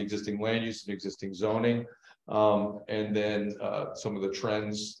about the existing land use and existing zoning, and then some of the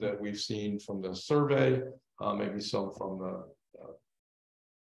trends that we've seen from the survey, maybe some from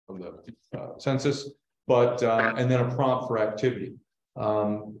the census, but and then a prompt for activity.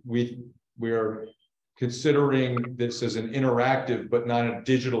 We are considering this as an interactive, but not a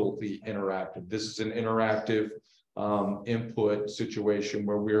digitally interactive. This is an interactive input situation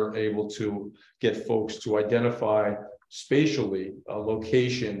where we're able to get folks to identify spatially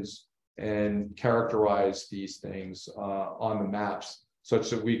locations and characterize these things on the maps, such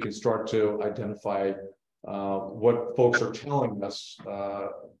that we can start to identify what folks are telling us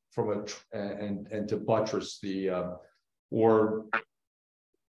from and to buttress the or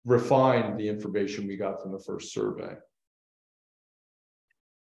refine the information we got from the first survey.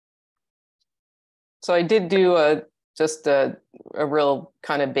 So I did do just a real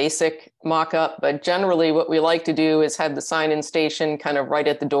kind of basic mock-up, but generally what we like to do is have the sign-in station kind of right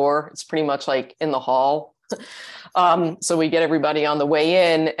at the door. It's pretty much like in the hall. So we get everybody on the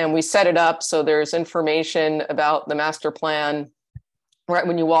way in, and we set it up so there's information about the master plan right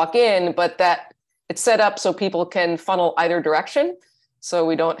when you walk in, but that it's set up so people can funnel either direction, so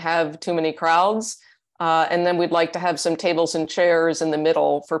we don't have too many crowds. And then we'd like to have some tables and chairs in the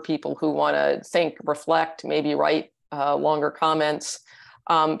middle for people who want to think, reflect, maybe write longer comments.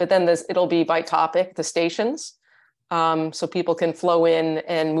 But then it'll be by topic, the stations, so people can flow in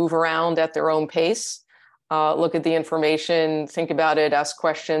and move around at their own pace, look at the information, think about it, ask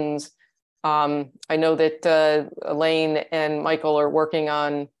questions. I know that Elaine and Michael are working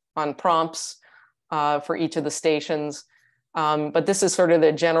on prompts for each of the stations. But this is sort of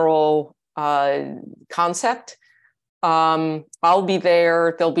the general concept. I'll be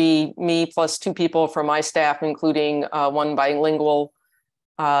there. There'll be me plus 2 people from my staff, including one bilingual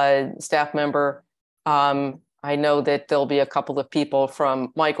staff member. I know that there'll be a couple of people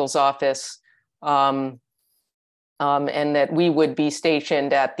from Michael's office, and that we would be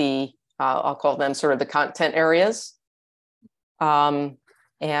stationed at the, I'll call them sort of the content areas. And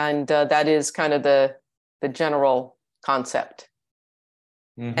that is kind of the general concept.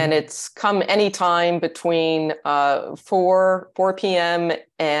 And it's come anytime between 4 p.m.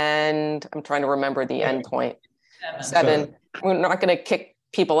 and I'm trying to remember the end point. 7. We're not going to kick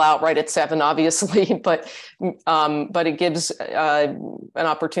people out right at 7, obviously, but it gives an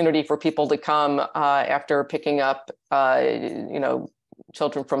opportunity for people to come after picking up,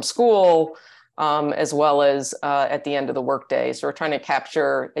 children from school, as well as at the end of the workday. So we're trying to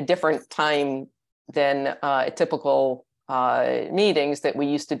capture a different time than a typical meetings that we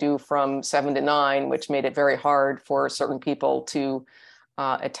used to do from 7 to 9, which made it very hard for certain people to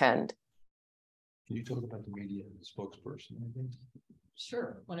attend. Can you talk about the media and the spokesperson? I think?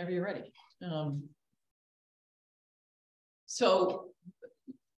 Sure, whenever you're ready. So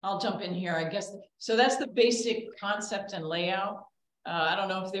I'll jump in here, I guess. So that's the basic concept and layout. I don't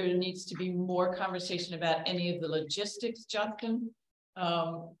know if there needs to be more conversation about any of the logistics, Justin.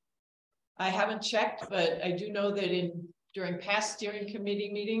 I haven't checked, but I do know that during past steering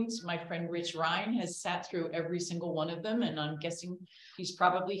committee meetings, my friend Rich Ryan has sat through every single one of them, and I'm guessing he's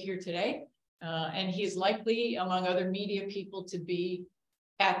probably here today. And he is likely, among other media people, to be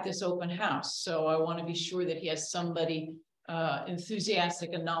at this open house. So I want to be sure that he has somebody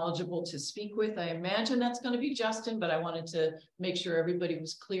enthusiastic and knowledgeable to speak with. I imagine that's going to be Justin, but I wanted to make sure everybody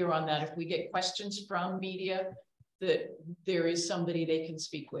was clear on that. If we get questions from media, that there is somebody they can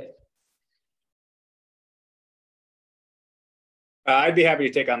speak with. I'd be happy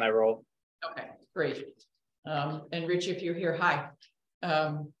to take on that role. Okay, great. And Rich, if you're here, hi.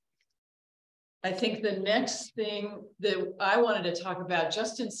 I think the next thing that I wanted to talk about,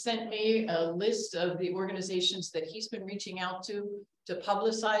 Justin sent me a list of the organizations that he's been reaching out to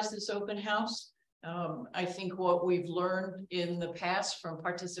publicize this open house. I think what we've learned in the past from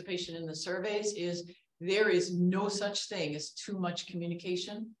participation in the surveys is there is no such thing as too much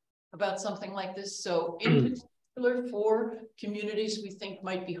communication about something like this. So in particular for communities we think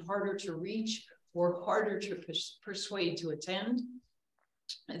might be harder to reach or harder to persuade to attend,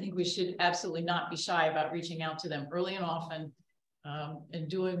 I think we should absolutely not be shy about reaching out to them early and often and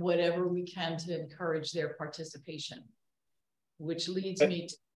doing whatever we can to encourage their participation, which leads me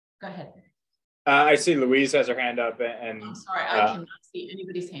to, go ahead. I see Louise has her hand up and I'm sorry, I cannot see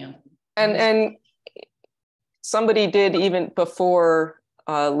anybody's hand. And somebody did even before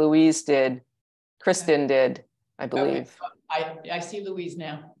Louise did, Kristen did, I believe. Okay. I see Louise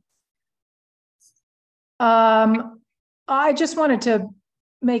now. I just wanted to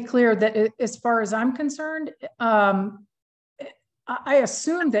make clear that as far as I'm concerned, I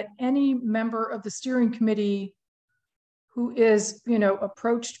assume that any member of the steering committee who is,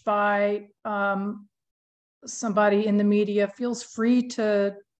 approached by somebody in the media feels free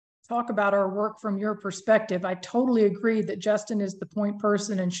to talk about our work from your perspective. I totally agree that Justin is the point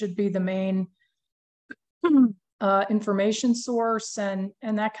person and should be the main information source and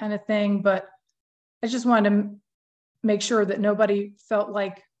that kind of thing. But I just wanted to make sure that nobody felt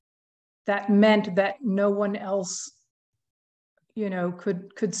like that meant that no one else,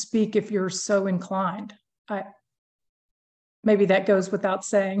 could speak if you're so inclined. Maybe that goes without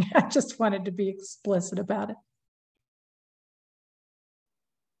saying. I just wanted to be explicit about it.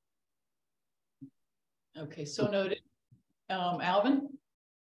 Okay, so noted. Alvin?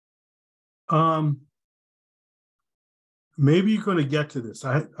 Maybe you're going to get to this.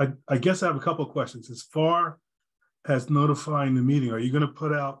 I guess I have a couple of questions. As far as notifying the meeting, are you going to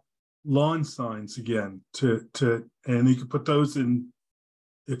put out lawn signs again and you can put those in,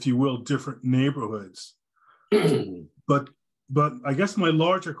 if you will, different neighborhoods? But I guess my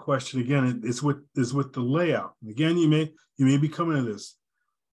larger question again is with the layout. Again, you may be coming to this.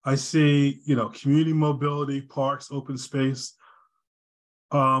 I see, community mobility, parks, open space.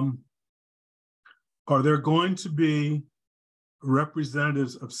 Are there going to be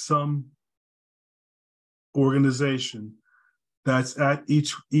representatives of some organization that's at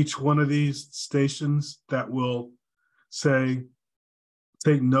each one of these stations that will say,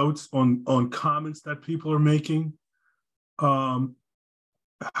 take notes on comments that people are making? How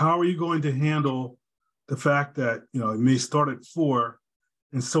are you going to handle the fact that, it may start at 4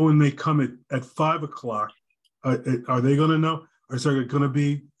 and someone may come at 5 o'clock? Are they going to know? Or is there going to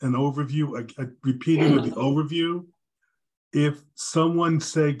be an overview, a repeating of the overview? If someone,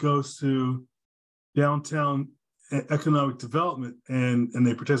 say, goes to downtown economic development and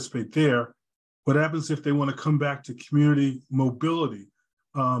they participate there, what happens if they want to come back to community mobility?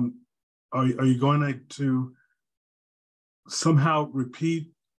 Are you going to somehow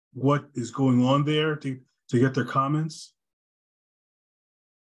repeat what is going on there to get their comments?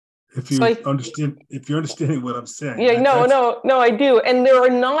 If you're understanding what I'm saying. Yeah, no, I do. And there are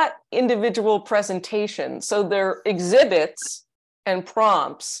not individual presentations. So they're exhibits and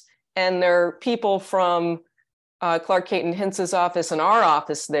prompts, and there are people from Clark Caton Hintz's office and our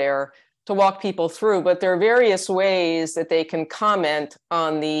office there to walk people through, but there are various ways that they can comment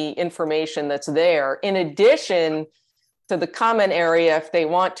on the information that's there. In addition to the comment area, if they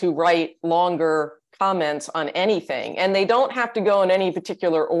want to write longer comments on anything, and they don't have to go in any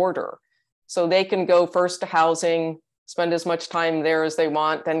particular order. So they can go first to housing, spend as much time there as they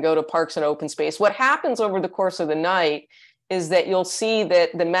want, then go to parks and open space. What happens over the course of the night is that you'll see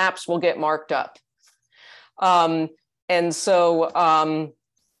that the maps will get marked up. And so,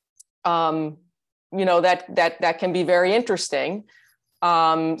 you know, that can be very interesting.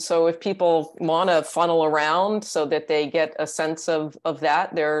 So if people want to funnel around so that they get a sense of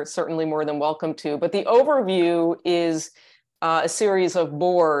that, they're certainly more than welcome to. But the overview is a series of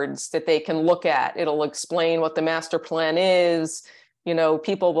boards that they can look at. It'll explain what the master plan is. You know,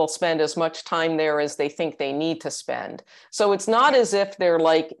 people will spend as much time there as they think they need to spend. So it's not as if they're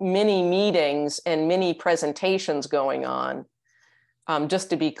like mini meetings and mini presentations going on, just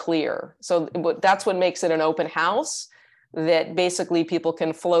to be clear. So that's what makes it an open house, that basically people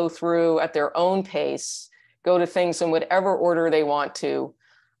can flow through at their own pace, go to things in whatever order they want to,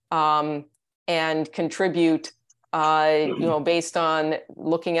 and contribute, you know, based on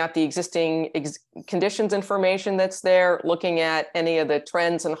looking at the existing conditions information that's there, looking at any of the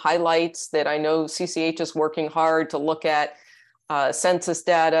trends and highlights that I know CCH is working hard to look at, census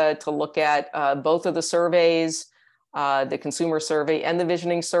data, to look at both of the surveys, the consumer survey and the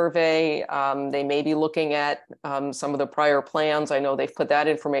visioning survey. They may be looking at some of the prior plans. I know they've put that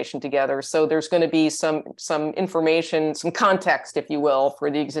information together. So there's going to be some information, some context, if you will, for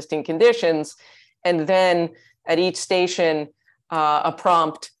the existing conditions. And then at each station, a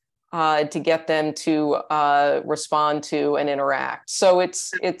prompt to get them to respond to and interact. So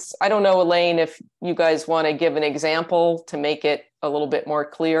it's, I don't know, Elaine, if you guys want to give an example to make it a little bit more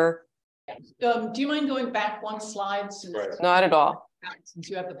clear. Do you mind going back one slide? Since, not at all. Since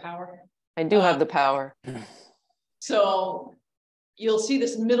you have the power. I do have the power. So you'll see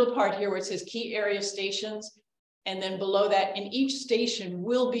this middle part here where it says key area stations. And then below that, in each station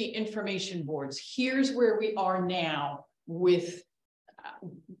will be information boards. Here's where we are now with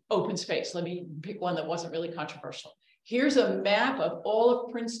open space. Let me pick one that wasn't really controversial. Here's a map of all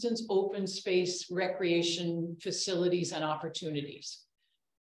of Princeton's open space recreation facilities and opportunities.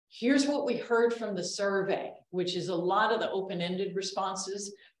 Here's what we heard from the survey, which is a lot of the open-ended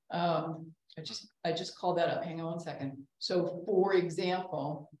responses. I just called that up. Hang on one second. So for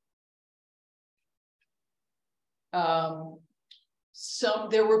example,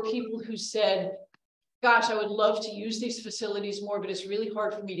 there were people who said, gosh, I would love to use these facilities more, but it's really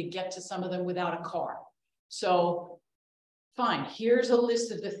hard for me to get to some of them without a car. So fine, here's a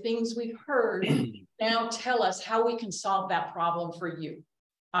list of the things we've heard. Now tell us how we can solve that problem for you.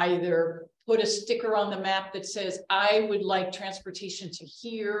 Either put a sticker on the map that says, I would like transportation to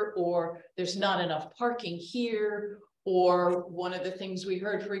here, or there's not enough parking here. Or one of the things we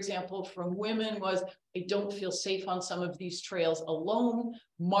heard, for example, from women was, I don't feel safe on some of these trails alone.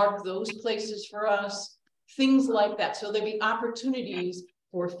 Mark those places for us, things like that. So there'll be opportunities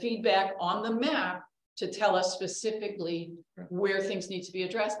for feedback on the map to tell us specifically where things need to be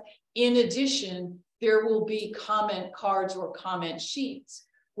addressed. In addition, there will be comment cards or comment sheets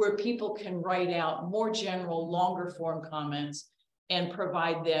where people can write out more general, longer form comments and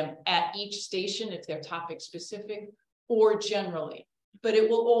provide them at each station if they're topic specific or generally. But it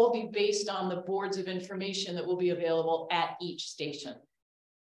will all be based on the boards of information that will be available at each station.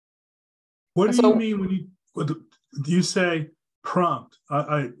 What do you mean when you say prompt?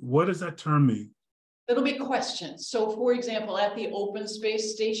 What does that term mean? It'll be questions. So for example, at the open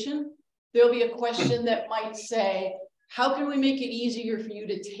space station, there'll be a question that might say, how can we make it easier for you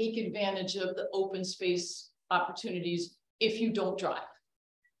to take advantage of the open space opportunities if you don't drive?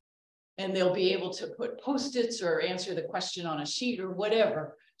 And they'll be able to put Post-its or answer the question on a sheet or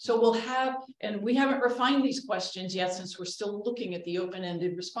whatever. So we'll have, and we haven't refined these questions yet since we're still looking at the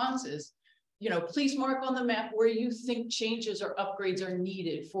open-ended responses. You know, please mark on the map where you think changes or upgrades are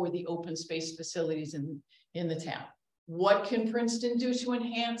needed for the open space facilities in the town. What can Princeton do to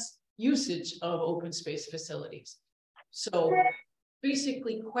enhance usage of open space facilities? So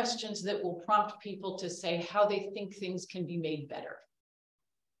basically questions that will prompt people to say how they think things can be made better.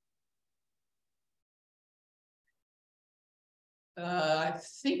 I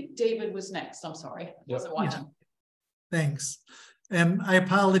think David was next. I'm sorry. I wasn't watching. Yeah. Thanks. And I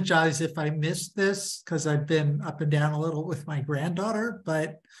apologize if I missed this because I've been up and down a little with my granddaughter,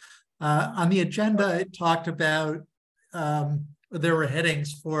 but on the agenda, it talked about there were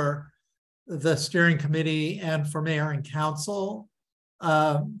headings for the steering committee and for mayor and council.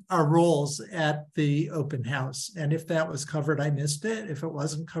 our roles at the open house. And if that was covered, I missed it. If it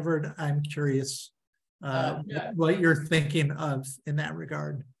wasn't covered, I'm curious what you're thinking of in that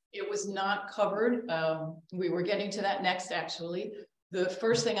regard. It was not covered. We were getting to that next, actually. The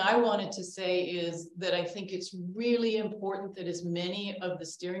first thing I wanted to say is that I think it's really important that as many of the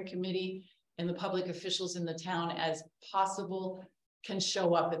steering committee and the public officials in the town as possible can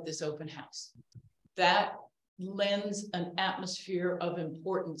show up at this open house. That lends an atmosphere of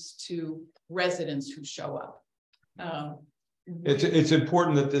importance to residents who show up. It's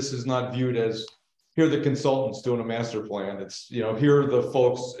important that this is not viewed as, here are the consultants doing a master plan. It's, you know, here are the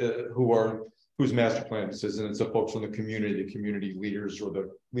folks whose master plan this is, and it's the folks from the community leaders, or the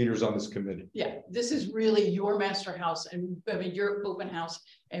leaders on this committee. Yeah, this is really your master house, and I mean your open house,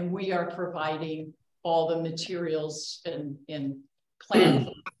 and we are providing all the materials and plan.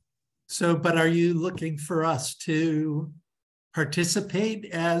 So, but are you looking for us to participate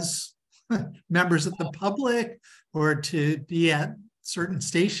as members of the public, or to be at certain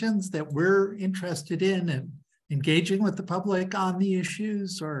stations that we're interested in and engaging with the public on the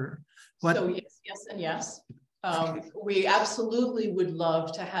issues, or what? So yes, and yes. We absolutely would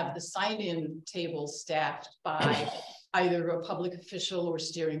love to have the sign-in table staffed by either a public official or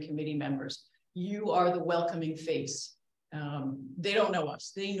steering committee members. You are the welcoming face. They don't know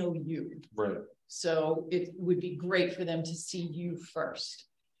us, they know you. Right. So it would be great for them to see you first.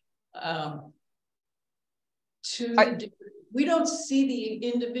 We don't see the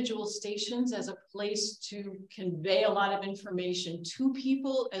individual stations as a place to convey a lot of information to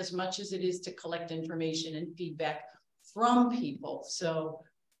people as much as it is to collect information and feedback from people. So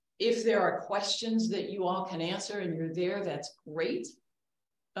if there are questions that you all can answer and you're there, that's great.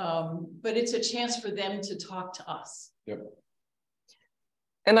 But it's a chance for them to talk to us. Yep.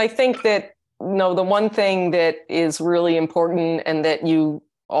 And I think that, you know, the one thing that is really important, and that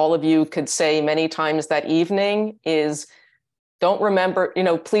all of you could say many times that evening, is don't remember, you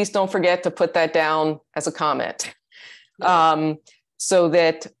know, please don't forget to put that down as a comment. So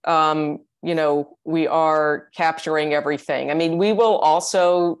that, you know, we are capturing everything. I mean, we will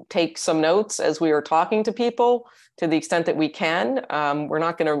also take some notes as we are talking to people to the extent that we can. We're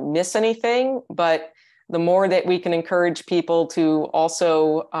not going to miss anything, but the more that we can encourage people to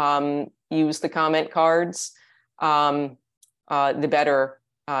also use the comment cards, the better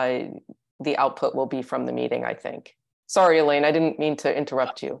the output will be from the meeting, I think. Sorry, Elaine, I didn't mean to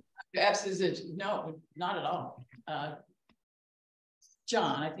interrupt you. Absolutely, no, not at all.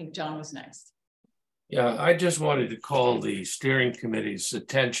 John, I think John was next. Yeah, I just wanted to call the steering committee's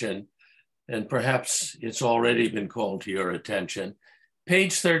attention, and perhaps it's already been called to your attention.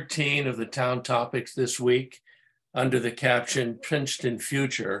 Page 13 of the town topics this week, under the caption Princeton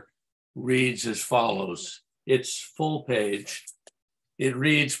Future, reads as follows. It's full page. It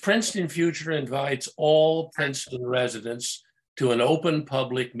reads, Princeton Future invites all Princeton residents to an open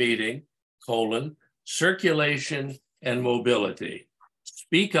public meeting, circulation and mobility.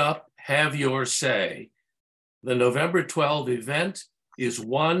 Speak up, have your say. The November 12 event is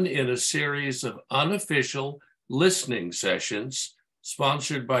one in a series of unofficial listening sessions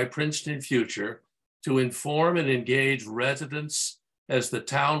sponsored by Princeton Future to inform and engage residents as the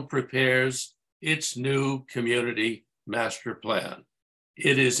town prepares its new community master plan.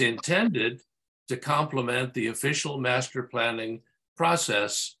 It is intended to complement the official master planning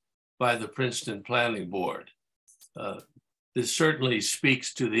process by the Princeton Planning Board. This certainly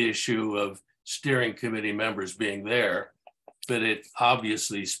speaks to the issue of steering committee members being there, but it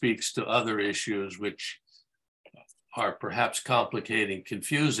obviously speaks to other issues which are perhaps complicating,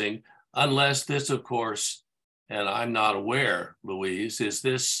 confusing, unless this, of course, and I'm not aware, Louise, is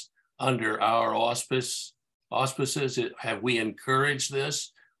this under our auspices? Have we encouraged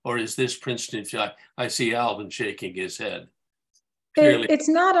this, or is this Princeton? I see Alvin shaking his head. It's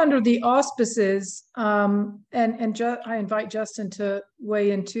not under the auspices, and I invite Justin to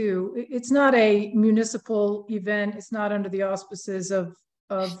weigh in too. It's not a municipal event. It's not under the auspices of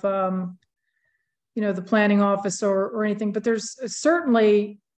you know, the planning office or anything. But there's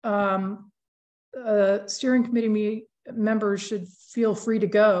certainly steering committee members should feel free to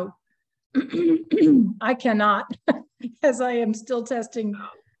go. I cannot, as I am still testing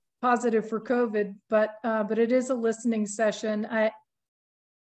positive for COVID, but it is a listening session.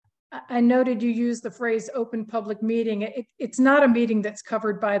 I noted you used the phrase open public meeting. It's not a meeting that's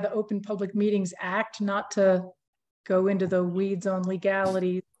covered by the Open Public Meetings Act, not to go into the weeds on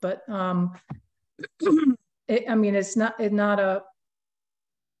legality, but I mean, it's not a,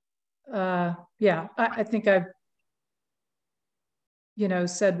 yeah, I think I've, you know,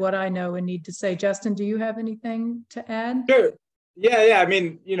 said what I know and need to say. Justin, do you have anything to add? Sure. Yeah. I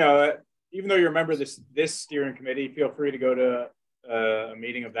mean, even though you're a member of this steering committee, feel free to go to a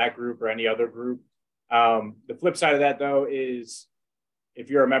meeting of that group or any other group. The flip side of that, though, is if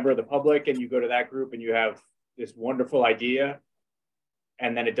you're a member of the public and you go to that group and you have this wonderful idea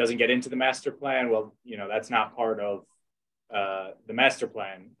and then it doesn't get into the master plan, well, that's not part of the master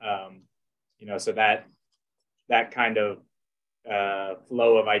plan. So that kind of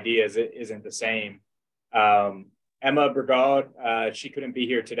flow of ideas isn't the same. Emma Brigade, she couldn't be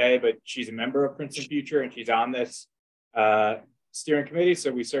here today, but she's a member of Princeton Future and she's on this steering committee,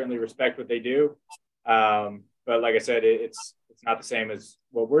 so we certainly respect what they do. But like I said, it's not the same as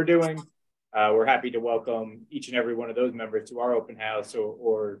what we're doing. We're happy to welcome each and every one of those members to our open house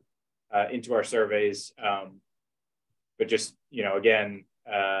or into our surveys. But just, again,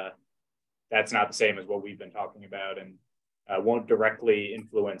 that's not the same as what we've been talking about and won't directly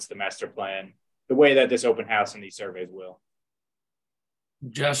influence the master plan the way that this open house and these surveys will.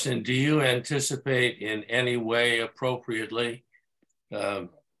 Justin, do you anticipate in any way appropriately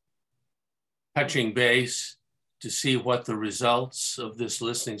touching base to see what the results of this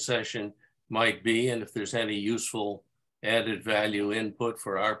listening session might be and if there's any useful added value input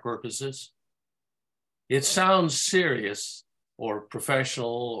for our purposes? It sounds serious or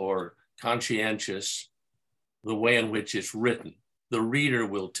professional or conscientious the way in which it's written. The reader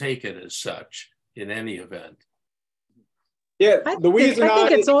will take it as such in any event. Yeah, I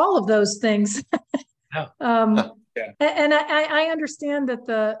think it's all of those things. Yeah. And I understand that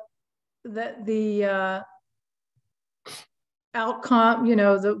the outcome,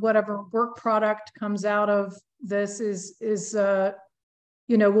 the whatever work product comes out of this is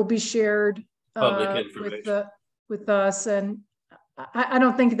will be shared with us. And I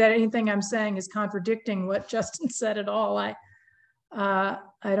don't think that anything I'm saying is contradicting what Justin said at all. I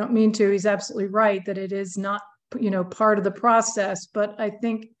don't mean to. He's absolutely right that it is not part of the process, but I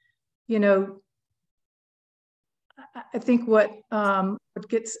think I think what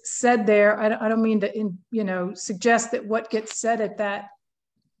gets said there, I don't mean to suggest that what gets said at that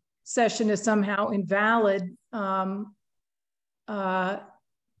session is somehow invalid at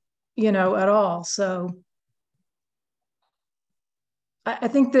all. So I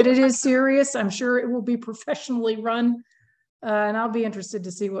think that it is serious. I'm sure it will be professionally run, and I'll be interested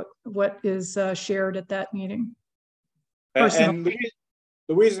to see what is shared at that meeting. And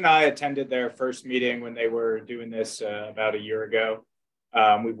Louise and I attended their first meeting when they were doing this about a year ago.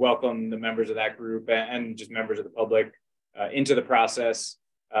 We've welcomed the members of that group and just members of the public into the process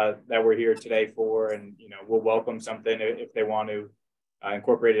that we're here today for, and we'll welcome something if they want to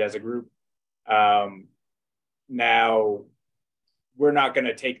incorporate it as a group. Now, we're not going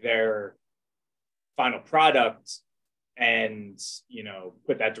to take their final product and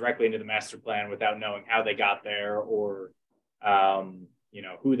put that directly into the master plan without knowing how they got there or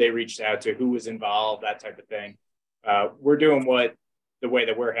who they reached out to, who was involved, that type of thing. We're doing the way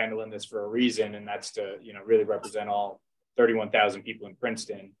that we're handling this for a reason, and that's to really represent all 31,000 people in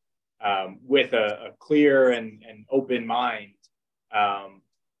Princeton with a clear and open mind. And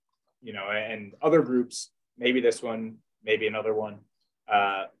other groups, maybe this one, maybe another one,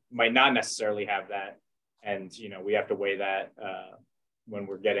 might not necessarily have that, and we have to weigh that when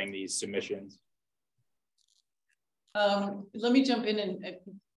we're getting these submissions. Let me jump in and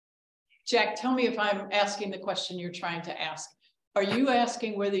Jack, tell me if I'm asking the question you're trying to ask. Are you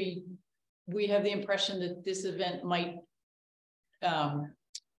asking whether we have the impression that this event might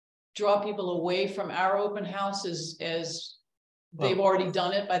draw people away from our open house as they've already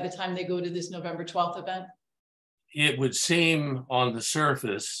done it by the time they go to this November 12th event? It would seem on the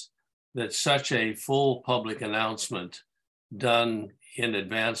surface that such a full public announcement done in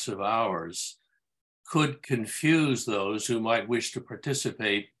advance of ours could confuse those who might wish to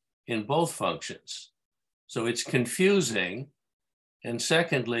participate in both functions. So it's confusing. And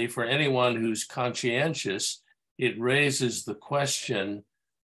secondly, for anyone who's conscientious, it raises the question,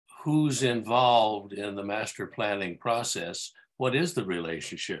 who's involved in the master planning process? What is the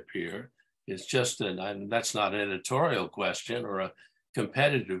relationship here? It's just that's not an editorial question or a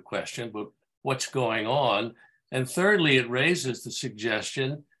competitive question, but what's going on? And thirdly, it raises the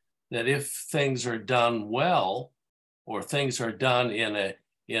suggestion that if things are done well, or things are done in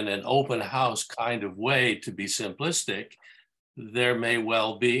an open house kind of way, to be simplistic, there may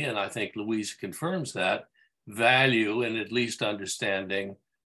well be, and I think Louise confirms that, value in at least understanding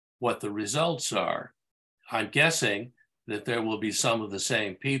what the results are. I'm guessing that there will be some of the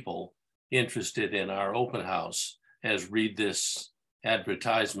same people interested in our open house as read this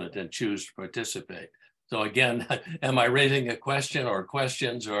advertisement and choose to participate. So again, am I raising a question or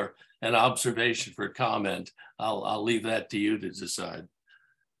questions, or an observation for comment. I'll leave that to you to decide.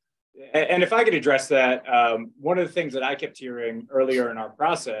 And if I could address that, one of the things that I kept hearing earlier in our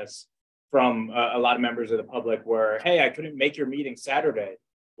process from a lot of members of the public were, hey, I couldn't make your meeting Saturday.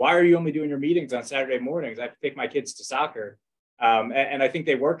 Why are you only doing your meetings on Saturday mornings? I have to take my kids to soccer. And I think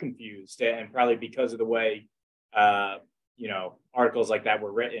they were confused, and probably because of the way, articles like that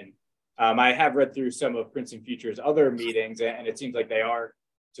were written. I have read through some of Princeton Future's other meetings, and it seems like they are,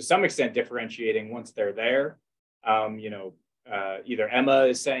 to some extent, differentiating once they're there. Either Emma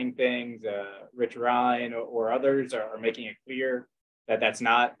is saying things, Rich Ryan or others are making it clear that that's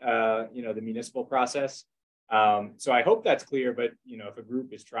not, the municipal process. So I hope that's clear, but, if a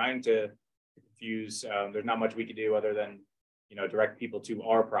group is trying to confuse, there's not much we could do other than, direct people to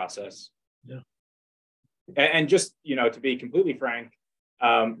our process. Yeah. And just, to be completely frank,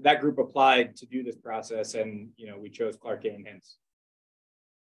 that group applied to do this process, and, we chose Clark Kane Hints.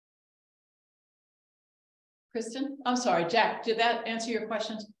 Kristen, I'm sorry, Jack, did that answer your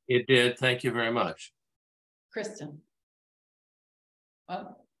questions? It did. Thank you very much. Kristen.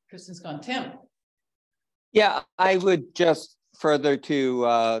 Well, Kristen's gone. Tim. Yeah, I would just further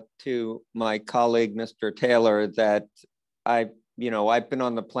to my colleague, Mr. Taylor, that I've been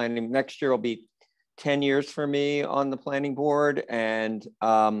on the planning. Next year will be 10 years for me on the planning board, and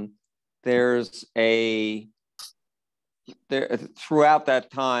throughout that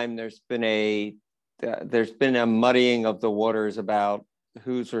time, there's been a muddying of the waters about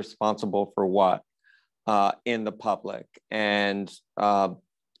who's responsible for what in the public. And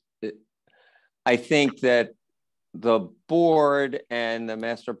I think that the board and the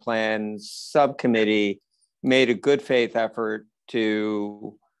master plan subcommittee made a good faith effort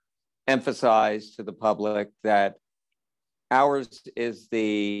to emphasize to the public that ours is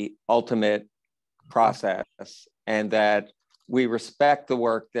the ultimate process, and that we respect the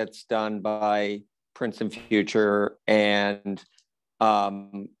work that's done by Princeton Future, and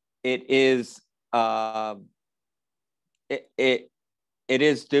it is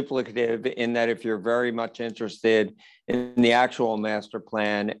duplicative in that if you're very much interested in the actual master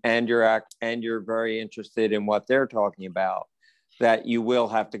plan and you're very interested in what they're talking about, that you will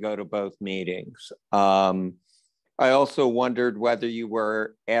have to go to both meetings. I also wondered whether you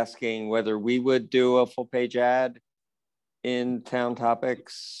were asking whether we would do a full page ad in Town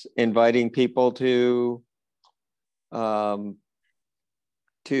Topics, inviting people to the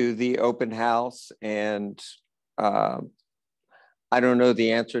open house, and I don't know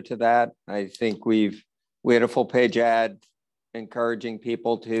the answer to that. I think we had a full page ad encouraging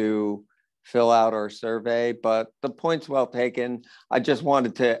people to fill out our survey, but the point's well taken. I just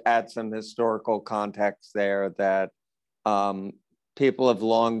wanted to add some historical context there that people have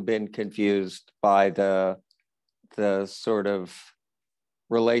long been confused by the sort of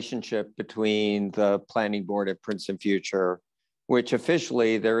relationship between the planning board at Princeton Future, which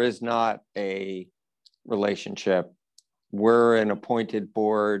officially there is not a relationship. We're an appointed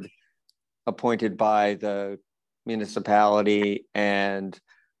board appointed by the municipality, and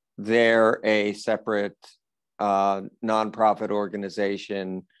they're a separate nonprofit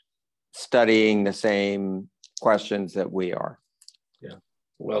organization studying the same questions that we are. Yeah,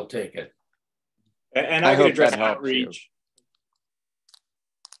 well taken. And I can address outreach.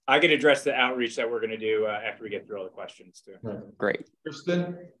 I can address the outreach that we're going to do after we get through all the questions too. Great.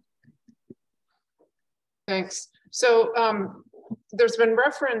 Kristen? Thanks. So there's been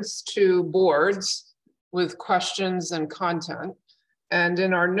reference to boards with questions and content. And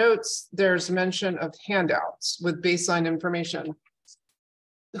in our notes, there's mention of handouts with baseline information.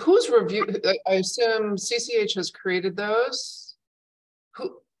 Who's reviewed? I assume CCH has created those.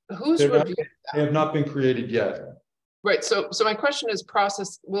 Who's reviewed? They have not been created yet. Right. So my question is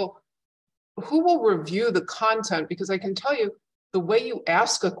process. Who will review the content? Because I can tell you the way you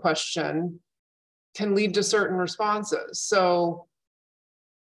ask a question can lead to certain responses. So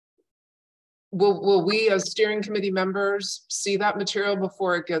will we as steering committee members see that material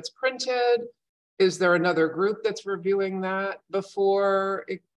before it gets printed? Is there another group that's reviewing that before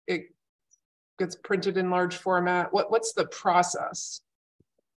it gets printed in large format? What's the process?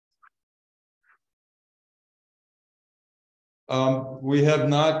 We have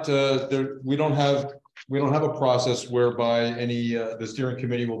not. We don't have a process whereby any the steering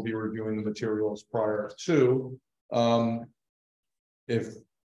committee will be reviewing the materials prior to.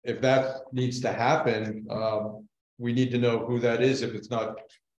 If that needs to happen, we need to know who that is. If it's not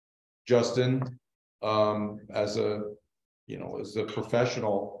Justin, as a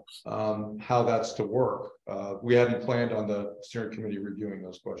professional, how that's to work. We hadn't planned on the steering committee reviewing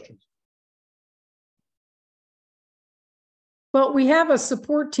those questions. Well, we have a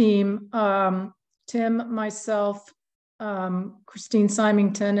support team, Tim, myself, Christine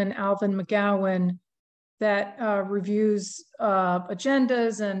Symington, and Alvin McGowan, that reviews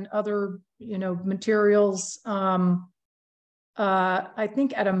agendas and other, materials. I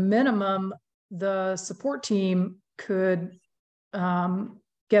think at a minimum, the support team could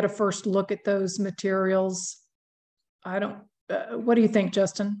get a first look at those materials. I don't, what do you think,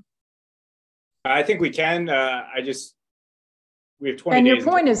 Justin? I think we can. We have 20 and days. Your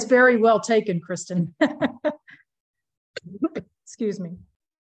point is very well taken, Kristen. Excuse me.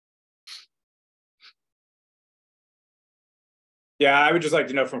 Yeah, I would just like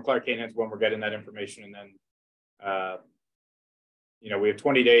to know from Clark Canans when we're getting that information, and then, we have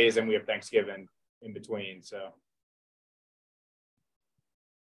 20 days and we have Thanksgiving in between, so.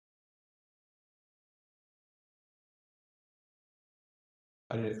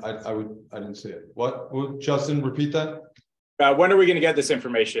 I didn't see it. What, Justin, repeat that? When are we going to get this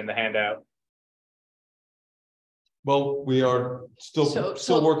information, the handout? Well, we are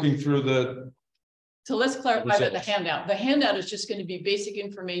still working through the. So let's clarify about the results. handout. The handout is just going to be basic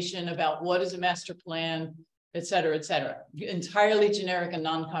information about what is a master plan, et cetera, entirely generic and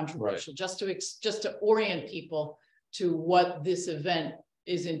non-controversial, right. just to orient people to what this event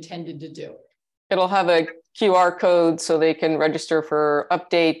is intended to do. It'll have a QR code so they can register for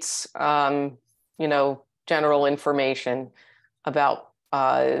updates, general information about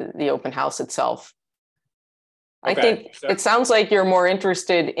the open house itself. Okay, I think it sounds like you're more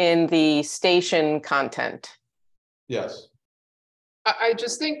interested in the station content. Yes. I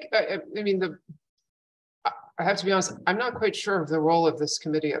just think, I have to be honest, I'm not quite sure of the role of this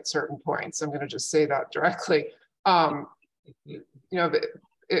committee at certain points. I'm going to just say that directly. I'm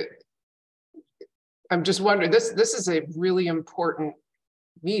just wondering, this is a really important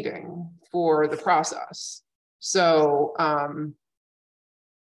meeting for the process. So,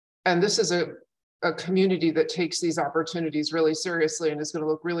 and this is a community that takes these opportunities really seriously and is going to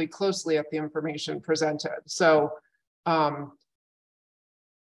look really closely at the information presented. So,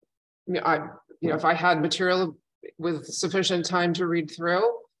 if I had material with sufficient time to read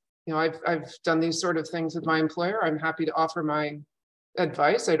through, I've done these sort of things with my employer. I'm happy to offer my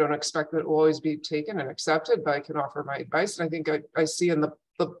advice. I don't expect that it will always be taken and accepted, but I can offer my advice. And I think I see in the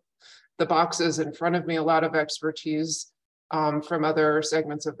boxes in front of me a lot of expertise from other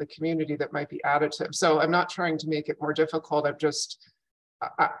segments of the community that might be additive. So I'm not trying to make it more difficult.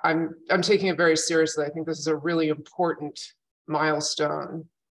 I'm taking it very seriously. I think this is a really important milestone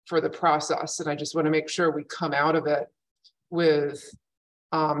for the process. And I just want to make sure we come out of it with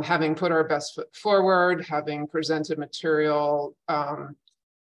having put our best foot forward, having presented material,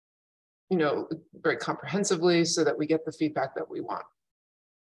 very comprehensively so that we get the feedback that we want.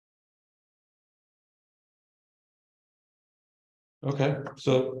 Okay,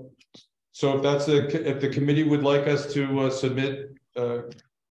 so if the committee would like us to submit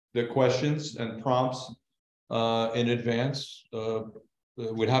the questions and prompts in advance,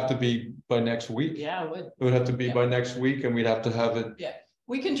 it would have to be by next week. Yeah, it would. It would have to be by next week, and we'd have to have it. Yeah,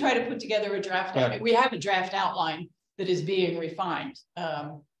 we can try to put together a draft. Right. We have a draft outline that is being refined.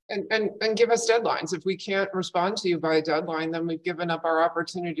 And give us deadlines. If we can't respond to you by a deadline, then we've given up our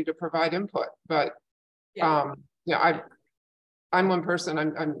opportunity to provide input. But I'm one person.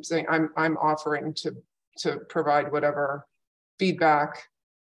 I'm saying I'm offering to provide whatever feedback.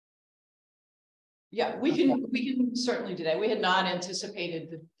 Yeah, we can certainly do that. We had not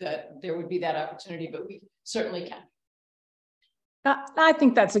anticipated that there would be that opportunity, but we certainly can. I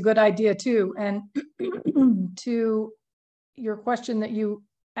think that's a good idea too. And to your question that you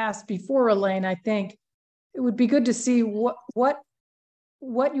asked before, Elaine, I think it would be good to see what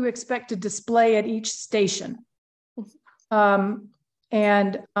you expect to display at each station. In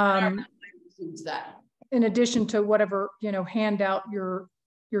addition to whatever handout you're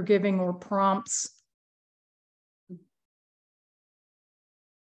giving or prompts.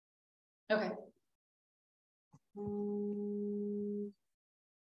 Okay.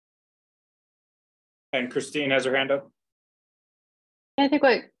 And Christine has her hand up. I think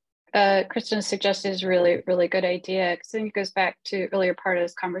what Kristen suggested is a really, really good idea, because I think it goes back to earlier part of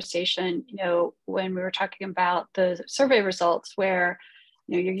this conversation, when we were talking about the survey results where,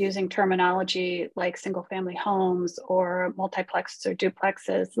 you're using terminology like single family homes or multiplexes or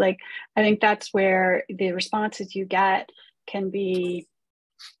duplexes. Like, I think that's where the responses you get can be,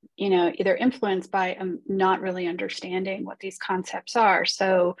 either influenced by not really understanding what these concepts are.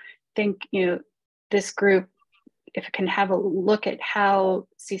 So I think, this group, if it can have a look at how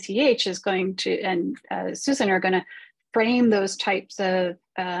CCH is going to, and Susan are going to frame those types of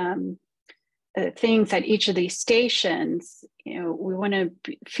things at each of these stations, we want to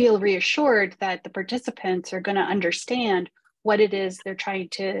feel reassured that the participants are going to understand what it is we're trying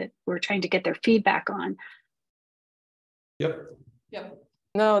to get their feedback on. Yep.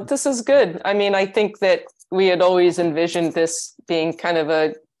 No, this is good. I mean, I think that we had always envisioned this being kind of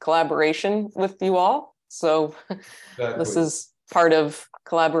a collaboration with you all. So Exactly. This is part of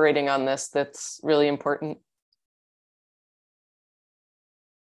collaborating on this that's really important.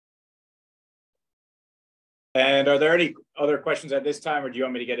 And are there any other questions at this time, or do you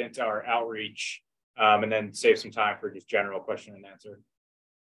want me to get into our outreach and then save some time for just general question and answer?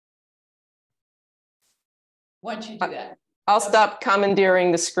 Why don't you do that? I'll stop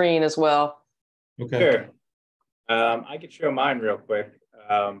commandeering the screen as well. Okay. Sure. I could show mine real quick.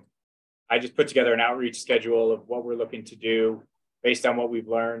 I just put together an outreach schedule of what we're looking to do based on what we've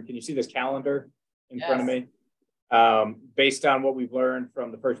learned. Can you see this calendar in front of me? Based on what we've learned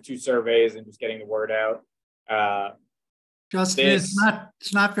from the first 2 surveys and just getting the word out. Justin, it's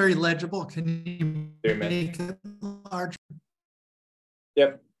not very legible. Can you make it larger?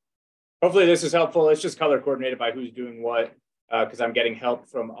 Yep. Hopefully this is helpful. It's just color coordinated by who's doing what, because I'm getting help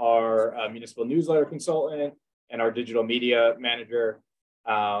from our municipal newsletter consultant and our digital media manager.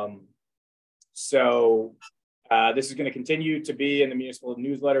 So this is going to continue to be in the municipal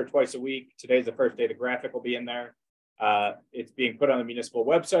newsletter twice a week. Today's the first day the graphic will be in there. It's being put on the municipal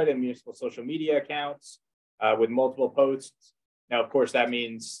website and municipal social media accounts with multiple posts. Now, of course, that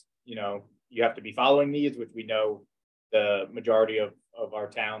means, you have to be following these, which we know the majority of our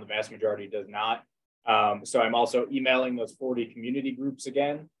town, the vast majority does not. So I'm also emailing those 40 community groups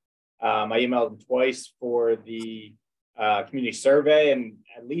again. I emailed them twice for the community survey, and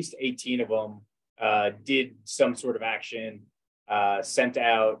at least 18 of them did some sort of action, sent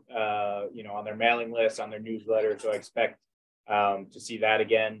out, on their mailing list, on their newsletter. So I expect to see that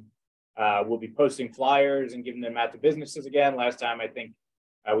again. We'll be posting flyers and giving them out to businesses again. Last time, I think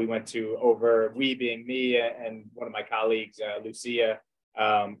we went to we being me and one of my colleagues, Lucia,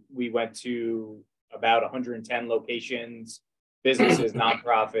 we went to about 110 locations, businesses,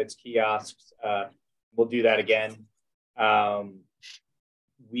 nonprofits, kiosks. We'll do that again.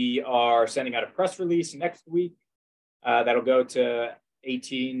 We are sending out a press release next week that'll go to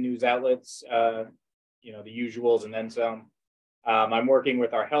 18 news outlets, the usuals and then some. I'm working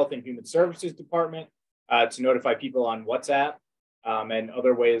with our Health and Human Services Department to notify people on WhatsApp and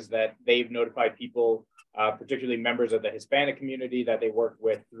other ways that they've notified people, particularly members of the Hispanic community that they worked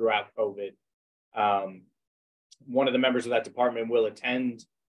with throughout COVID. One of the members of that department will attend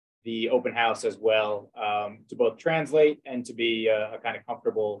the open house as well, to both translate and to be a kind of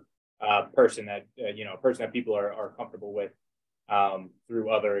comfortable person that, a person that people are comfortable with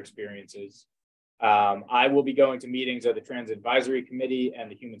through other experiences. I will be going to meetings of the Transit Advisory Committee and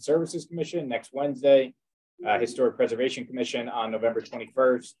the Human Services Commission next Wednesday, Historic Preservation Commission on November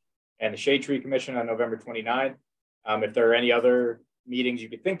 21st, and the Shade Tree Commission on November 29th. If there are any other meetings you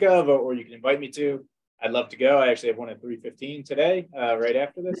could think of or you can invite me to, I'd love to go. I actually have one at 3:15 today, right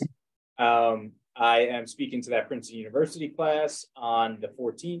after this. I am speaking to that Princeton University class on the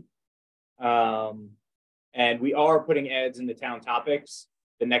 14th. And we are putting ads in the town topics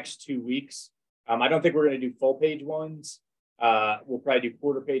the next 2 weeks. I don't think we're going to do full page ones. We'll probably do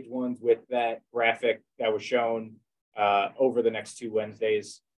quarter page ones with that graphic that was shown over the next 2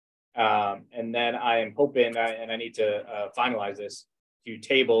 Wednesdays. And then I am hoping, and I need to finalize this, to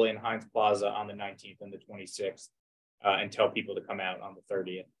table in Heinz Plaza on the 19th and the 26th and tell people to come out on the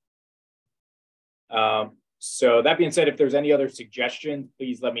 30th. So that being said, if there's any other suggestions,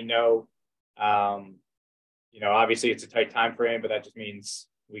 please let me know. Obviously it's a tight time frame, but that just means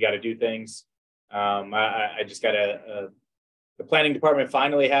we got to do things. I just got the planning department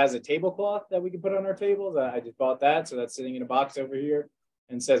finally has a tablecloth that we can put on our tables. I just bought that. So that's sitting in a box over here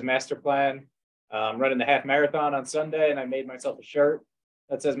and says master plan. I'm running the half marathon on Sunday and I made myself a shirt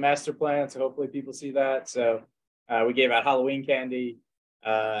that says master plan. So hopefully people see that. So we gave out Halloween candy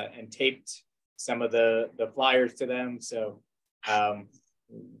and taped some of the flyers to them. So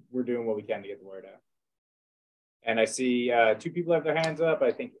we're doing what we can to get the word out. And I see 2 people have their hands up.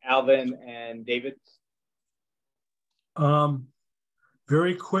 I think Alvin and David.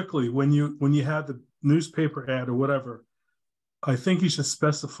 Very quickly, when you have the newspaper ad or whatever, I think you should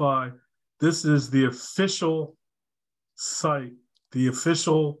specify this is the official site, the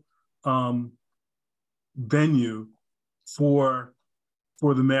official venue for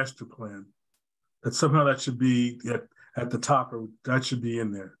the master plan. That somehow that should be at the top, or that should be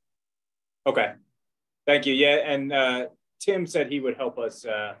in there. Okay. Thank you. Yeah, and Tim said he would help us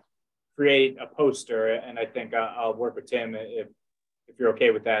create a poster, and I think I'll work with Tim if you're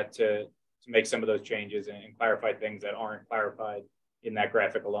okay with that to make some of those changes and clarify things that aren't clarified in that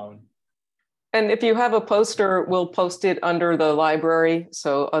graphic alone. And if you have a poster, we'll post it under the library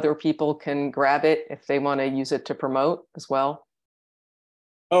so other people can grab it if they want to use it to promote as well.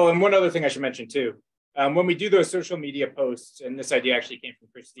 Oh, and one other thing I should mention too. When we do those social media posts, and this idea actually came from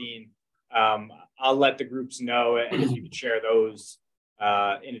Christine, I'll let the groups know, and if you could share those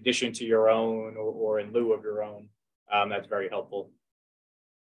in addition to your own or in lieu of your own, that's very helpful.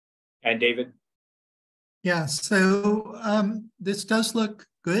 And David? Yeah, so this does look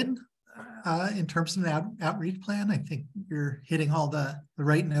good in terms of an outreach plan. I think you're hitting all the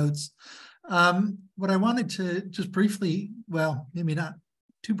right notes. What I wanted to just briefly, well, maybe not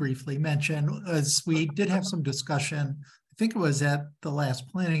too briefly mention, is we did have some discussion, I think it was at the last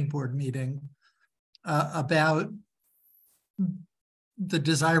planning board meeting, about the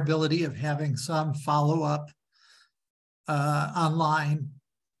desirability of having some follow-up online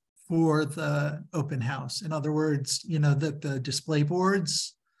for the open house. In other words, you know, that the display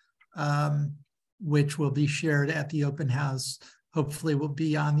boards, which will be shared at the open house, hopefully will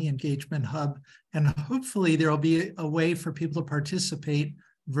be on the engagement hub. And hopefully there will be a way for people to participate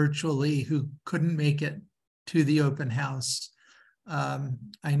virtually who couldn't make it to the open house.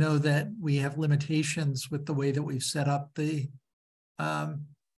 I know that we have limitations with the way that we've set up the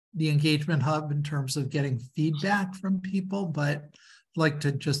engagement hub in terms of getting feedback from people, but I'd like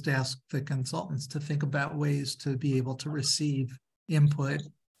to just ask the consultants to think about ways to be able to receive input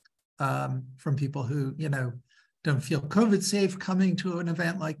from people who, you know, don't feel COVID safe coming to an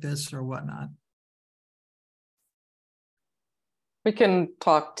event like this or whatnot. We can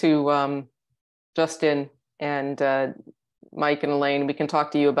talk to Justin and Mike and Elaine. We can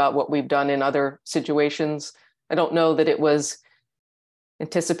talk to you about what we've done in other situations. I don't know that it was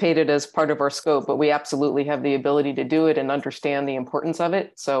anticipated as part of our scope, but we absolutely have the ability to do it and understand the importance of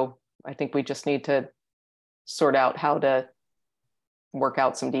it. So I think we just need to sort out how to work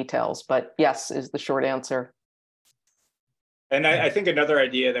out some details, but yes is the short answer. And I think another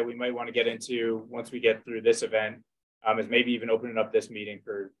idea that we might want to get into once we get through this event is maybe even opening up this meeting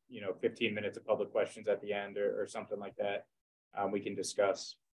for, you know, 15 minutes of public questions at the end or something like that we can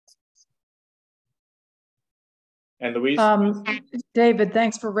discuss. And Louise? David,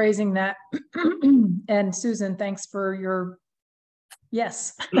 thanks for raising that. And Susan, thanks for your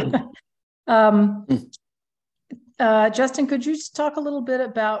yes. Justin, could you just talk a little bit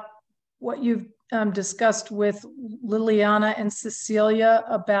about what you've discussed with Liliana and Cecilia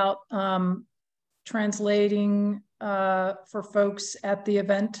about translating for folks at the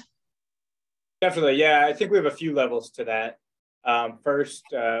event? Definitely, yeah. I think we have a few levels to that. First,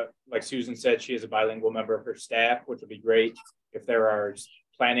 like Susan said, she is a bilingual member of her staff, which would be great if there are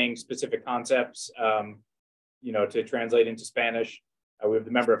planning specific concepts, you know, to translate into Spanish. We have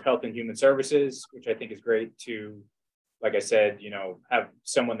the member of Health and Human Services, which I think is great to, like I said, you know, have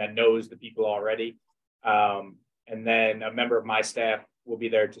someone that knows the people already. And then a member of my staff will be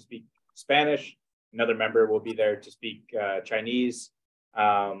there to speak Spanish. Another member will be there to speak Chinese.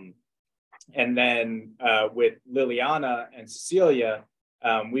 And then with Liliana and Cecilia,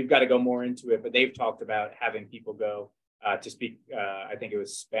 we've got to go more into it, but they've talked about having people go to speak, I think it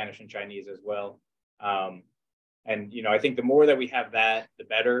was Spanish and Chinese as well. And, you know, I think the more that we have that, the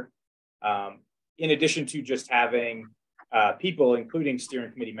better. In addition to just having people, including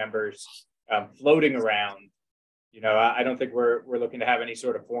steering committee members, floating around, you know, I don't think we're looking to have any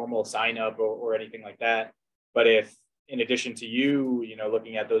sort of formal sign up or anything like that. But if, in addition to you, you know,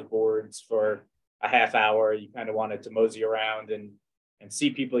 looking at those boards for a half hour, you kind of wanted to mosey around and see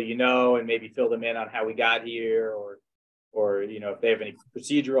people, you know, and maybe fill them in on how we got here, or you know, if they have any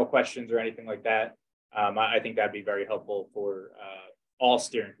procedural questions or anything like that, I think that'd be very helpful for all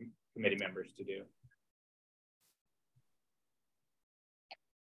steering committee members to do.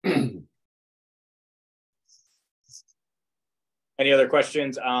 Any other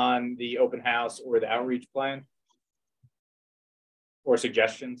questions on the open house or the outreach plan or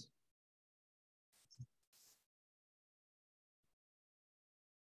suggestions?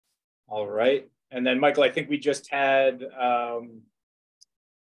 All right. And then Michael, I think we just had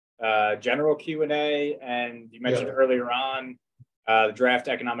general Q&A, and you mentioned earlier on the draft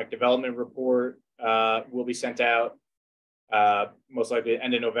economic development report will be sent out most likely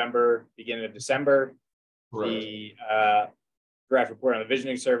end of November, beginning of December. Right. The draft report on the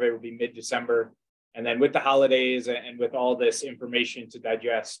visioning survey will be mid-December. And then with the holidays and with all this information to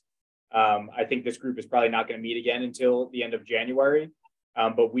digest, I think this group is probably not going to meet again until the end of January,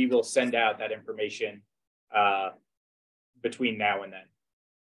 but we will send out that information between now and then.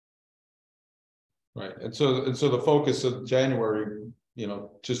 Right, and so the focus of January,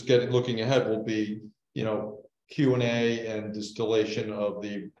 just looking ahead will be, Q&A and distillation of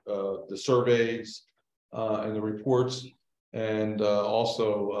the surveys and the reports, and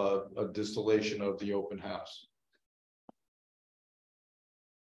also a distillation of the open house.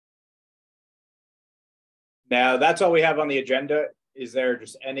 Now, that's all we have on the agenda. Is there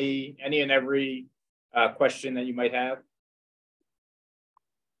just any and every question that you might have?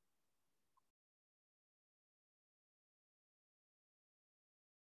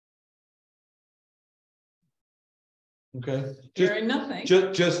 Okay. Hearing nothing.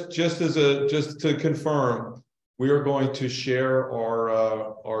 Just to confirm, we are going to share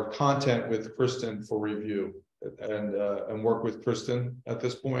our content with Kristen for review and work with Kristen at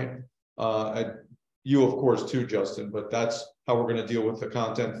this point. You, of course, too, Justin, but that's how we're going to deal with the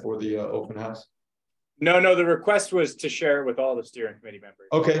content for the open house. No, the request was to share it with all the steering committee members.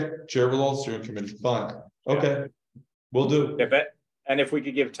 Okay, share with all the steering committee. Fine. Okay, we'll do. And if we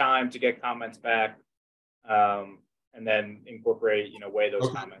could give time to get comments back, and then incorporate, weigh those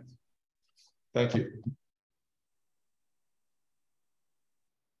comments. Thank you.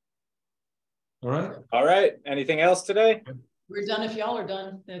 All right. Anything else today? We're done if y'all are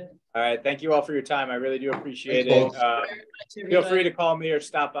done. All right. Thank you all for your time. I really do appreciate it. Feel free to call me or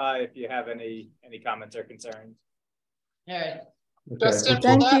stop by if you have any comments or concerns. All right. Justin,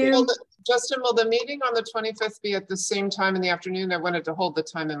 Justin, will the meeting on the 25th be at the same time in the afternoon? I wanted to hold the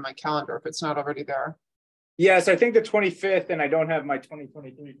time in my calendar if it's not already there. Yes, I think the 25th, and I don't have my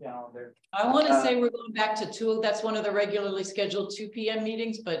 2023 calendar. I want to say we're going back to 2. That's one of the regularly scheduled 2 p.m.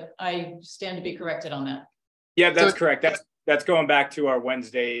 meetings, but I stand to be corrected on that. Yeah, that's correct. That's going back to our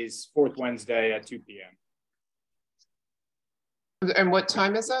Wednesdays, 4th Wednesday at 2 p.m. And what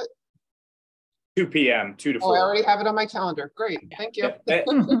time is it? 2 p.m., 2 to 4. Oh, I already have it on my calendar. Great, thank you.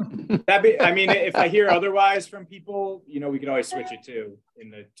 I mean, if I hear otherwise from people, we can always switch it to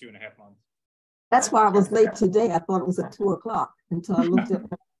in the 2.5 months. That's why I was late today. I thought it was at 2 o'clock until I looked at.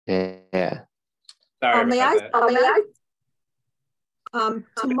 Yeah. Sorry.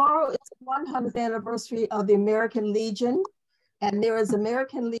 Tomorrow is the 100th anniversary of the American Legion, and there is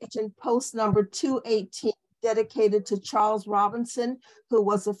American Legion post number 218 dedicated to Charles Robinson, who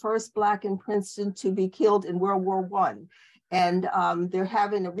was the first Black in Princeton to be killed in World War I. And they're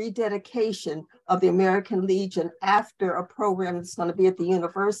having a rededication of the American Legion after a program that's going to be at the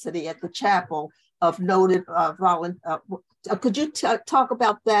university at the chapel of noted volunteers. Could you talk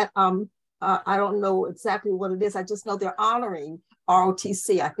about that? I don't know exactly what it is. I just know they're honoring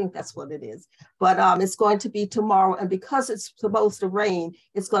ROTC. I think that's what it is. But it's going to be tomorrow. And because it's supposed to rain,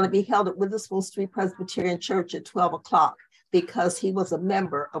 it's going to be held at Witherspoon Street Presbyterian Church at 12 o'clock. Because he was a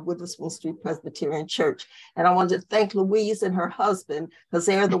member of Witherspoon Street Presbyterian Church. And I wanted to thank Louise and her husband, because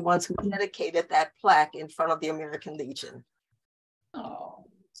they're the ones who dedicated that plaque in front of the American Legion. Oh,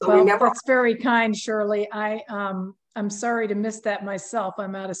 so well, remember, that's very kind, Shirley. I'm sorry to miss that myself.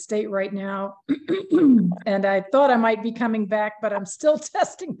 I'm out of state right now. And I thought I might be coming back, but I'm still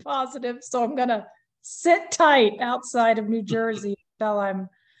testing positive. So I'm gonna sit tight outside of New Jersey until I'm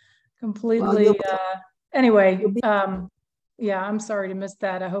completely, anyway, yeah, I'm sorry to miss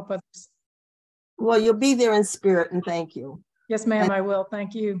that. I hope others. Well, you'll be there in spirit, and thank you. Yes, ma'am, I will.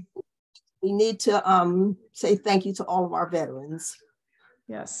 Thank you. We need to say thank you to all of our veterans.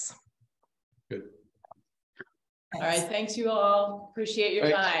 Yes. Good. All right. Thanks, you all. Appreciate your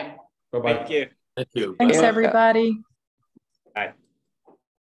time. Bye-bye. Thank you. Thank you. Thanks, everybody.